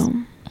Midnight.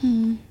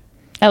 know.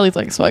 Ellie's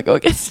like, so I go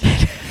against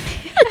it.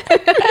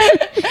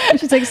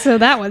 She's like, so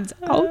that one's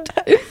out.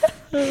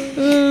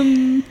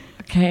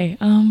 Okay.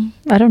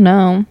 I don't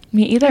know.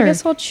 Me either. I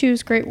guess I'll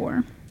choose Great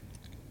War.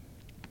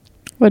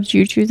 What did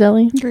you choose,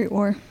 Ellie? Great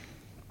War.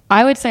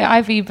 I would say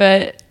Ivy,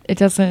 but it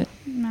doesn't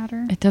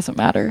matter. It doesn't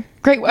matter.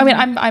 Great. I mean,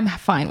 I'm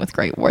fine with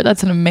Great War.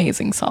 That's an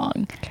amazing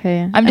song.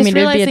 Okay. I'm just it'd be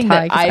a realizing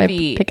tie that 'cause I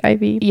Ivy. pick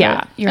Ivy. but-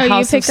 Yeah, your Oh, you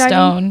House of picked Ivy?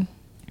 Stone.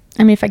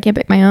 I mean, if I can't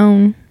pick my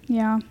own.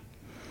 Yeah,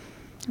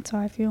 that's how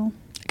I feel.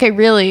 Okay,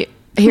 really.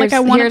 Here's, I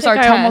wanna here's pick, our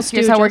I test. almost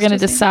Here's do how we're just gonna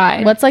to see.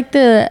 decide. What's like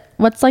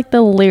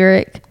the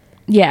lyric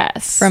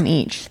yes from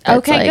each? that's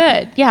Okay,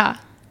 like- good. Yeah.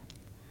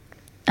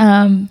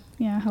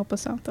 Yeah, help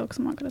us out though, because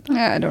I'm not good at that.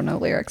 Yeah, I don't know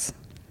lyrics.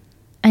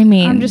 I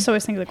mean, I'm just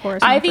always thinking of the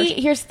chorus. when I Ivy. first-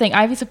 Here's the thing.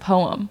 Ivy's a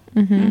poem.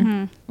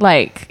 Mhm.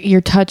 Like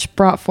your touch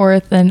brought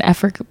forth an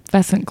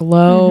effervescent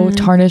glow,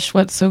 tarnished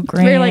what's so It's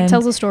grand. very like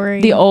tells a story.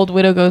 The old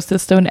widow goes to the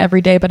stone every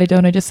day, but I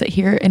don't. I just sit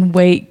here and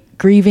wait,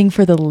 grieving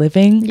for the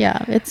living.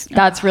 Yeah, it's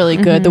That's really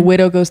good. The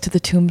widow goes to the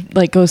tomb,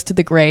 like goes to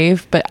the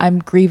grave, but I'm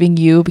grieving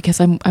you because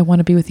I want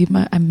to be with you.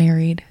 I'm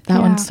married. That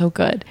Yeah. one's so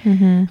good.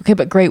 Mm-hmm. Okay,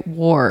 but Great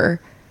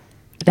War,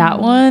 that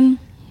one.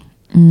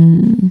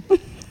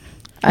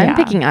 I'm Yeah.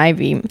 picking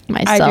Ivy I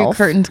myself.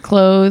 do curtains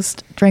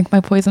closed, drank my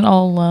poison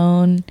all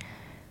alone.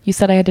 You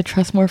said I had to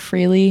trust more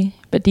freely,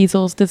 but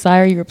Diesel's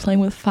desire, you were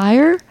playing with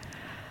fire.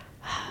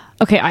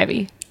 Okay,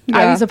 Ivy. Yeah.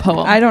 Ivy's a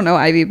poem. I don't know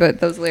Ivy, but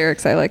those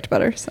lyrics I liked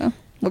better, so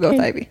we'll go with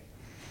Okay. Ivy.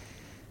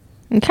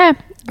 Okay.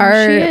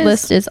 Our she is.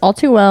 list is All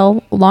Too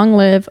Well, Long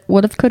Live,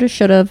 Would've, Could've,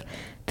 Should've,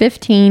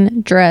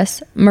 15,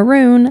 Dress,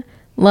 Maroon,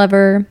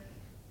 Lover,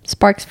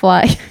 Sparks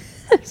Fly.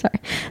 Sorry.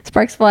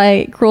 Sparks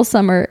Fly, Cruel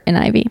Summer, and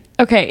Ivy.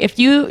 Okay, if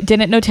you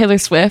didn't know Taylor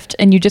Swift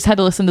and you just had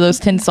to listen to those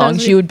 10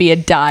 songs, you would be a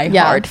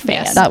die-hard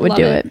fan. That would Love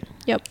do it. it.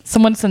 Yep.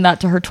 Someone send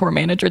that to her tour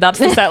manager. That's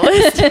the set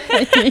list.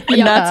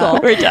 And that's all.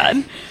 We're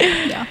done.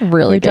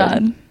 Really We're good.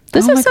 done.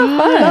 This Oh was my so God.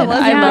 fun. That was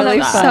I love really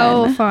that. fun.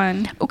 So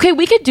fun. Okay,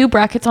 we could do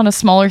brackets on a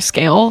smaller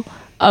scale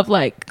of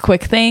like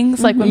quick things,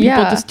 like when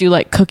people Yeah. just do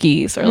like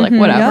cookies or like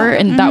whatever, Yeah.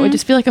 and that would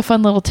just be like a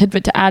fun little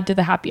tidbit to add to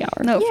the happy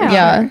hour. No, for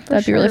Yeah, sure.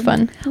 that'd be really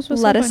fun. This was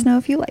so Let us fun. know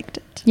if you liked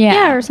it.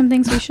 Yeah, or some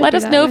things we should. Let do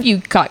us that know with. if you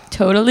got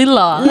totally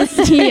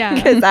lost. Yeah,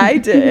 Because I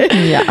did.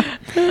 Yeah.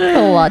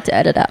 A lot to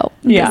edit out.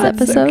 Yeah.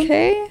 This episode.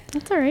 Okay.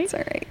 that's all right. It's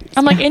all right.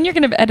 I'm like, and you're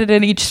gonna edit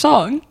in each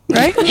song,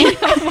 right?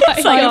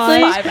 It's like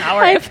Honestly, a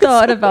 5-hour I've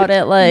thought about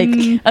it like,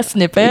 a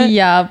snippet.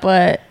 yeah,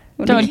 but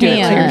Don't do it to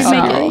can't.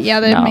 yourself. Make it, yeah,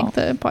 they'd No. make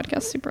the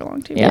podcast super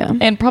long too. Yeah. Yeah.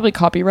 And probably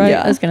copyright.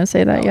 Yeah. I was going to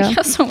say that, yeah.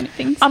 Yeah, so many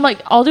things. I'm like,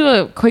 I'll do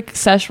a quick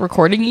sesh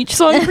recording each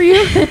song for you.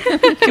 You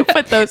can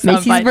put those sound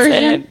Macy's bites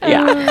version? in.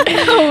 Yeah.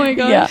 Oh my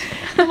gosh. Yeah.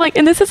 I'm like,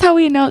 and this is how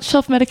we announce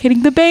Shelf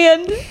Medicating the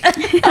band.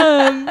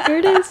 There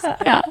it is.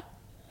 Yeah.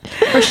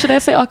 Or should I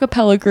say a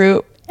cappella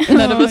group?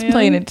 None of Oh, us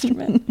play an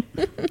instrument.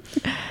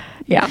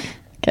 Yeah.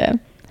 Okay.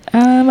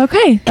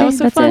 Okay. That was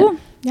so that's fun. it. Cool.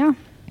 Yeah.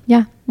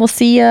 Yeah. We'll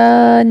see you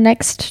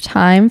next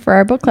time for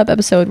our book club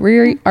episode.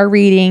 We are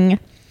reading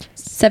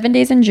 7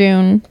 Days in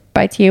June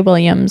by T.A.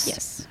 Williams.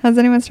 Yes. Has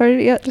anyone started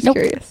it yet? Just Nope.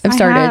 curious. I've I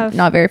started have.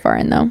 not very far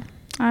in though.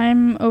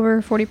 I'm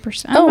over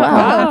 40%. Oh, I'm about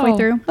wow. halfway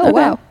through. Oh, Okay.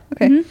 wow.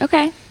 Okay. Mhm.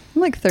 Okay.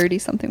 I'm like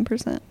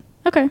 30-something%.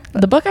 Okay.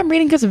 The book I'm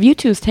reading because of you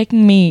two is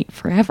taking me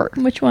forever.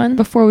 Which one?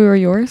 Before We Were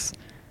Yours.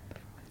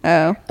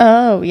 Oh.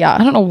 Oh, yeah. I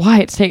don't know why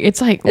it's like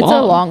It's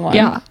a long one.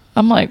 Yeah.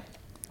 I'm like,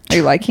 Are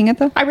you liking it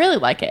though? I really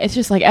like it. It's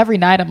just like every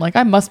night I'm like,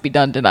 I must be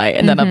done tonight.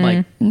 And then I'm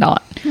like,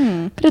 not.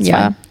 But it's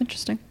Yeah. fine.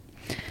 Interesting.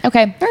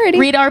 Okay. Alrighty.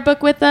 Read our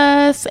book with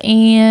us.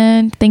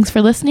 And thanks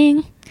for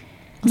listening.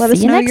 Let See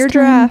us you know next your time.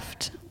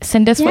 draft.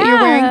 Send us what you're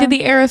wearing to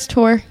the Eras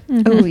tour.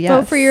 Oh, yeah.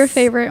 Vote for your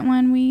favorite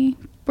when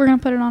we're going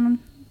to put it on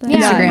the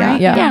Instagram, right?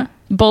 yeah.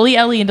 Bully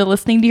Ellie into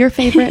listening to your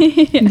favorite.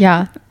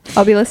 Yeah.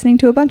 I'll be listening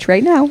to a bunch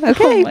right now. Okay.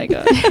 Oh my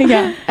god.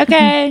 yeah.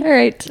 Okay. All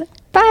right.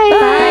 Bye.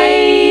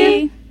 Bye.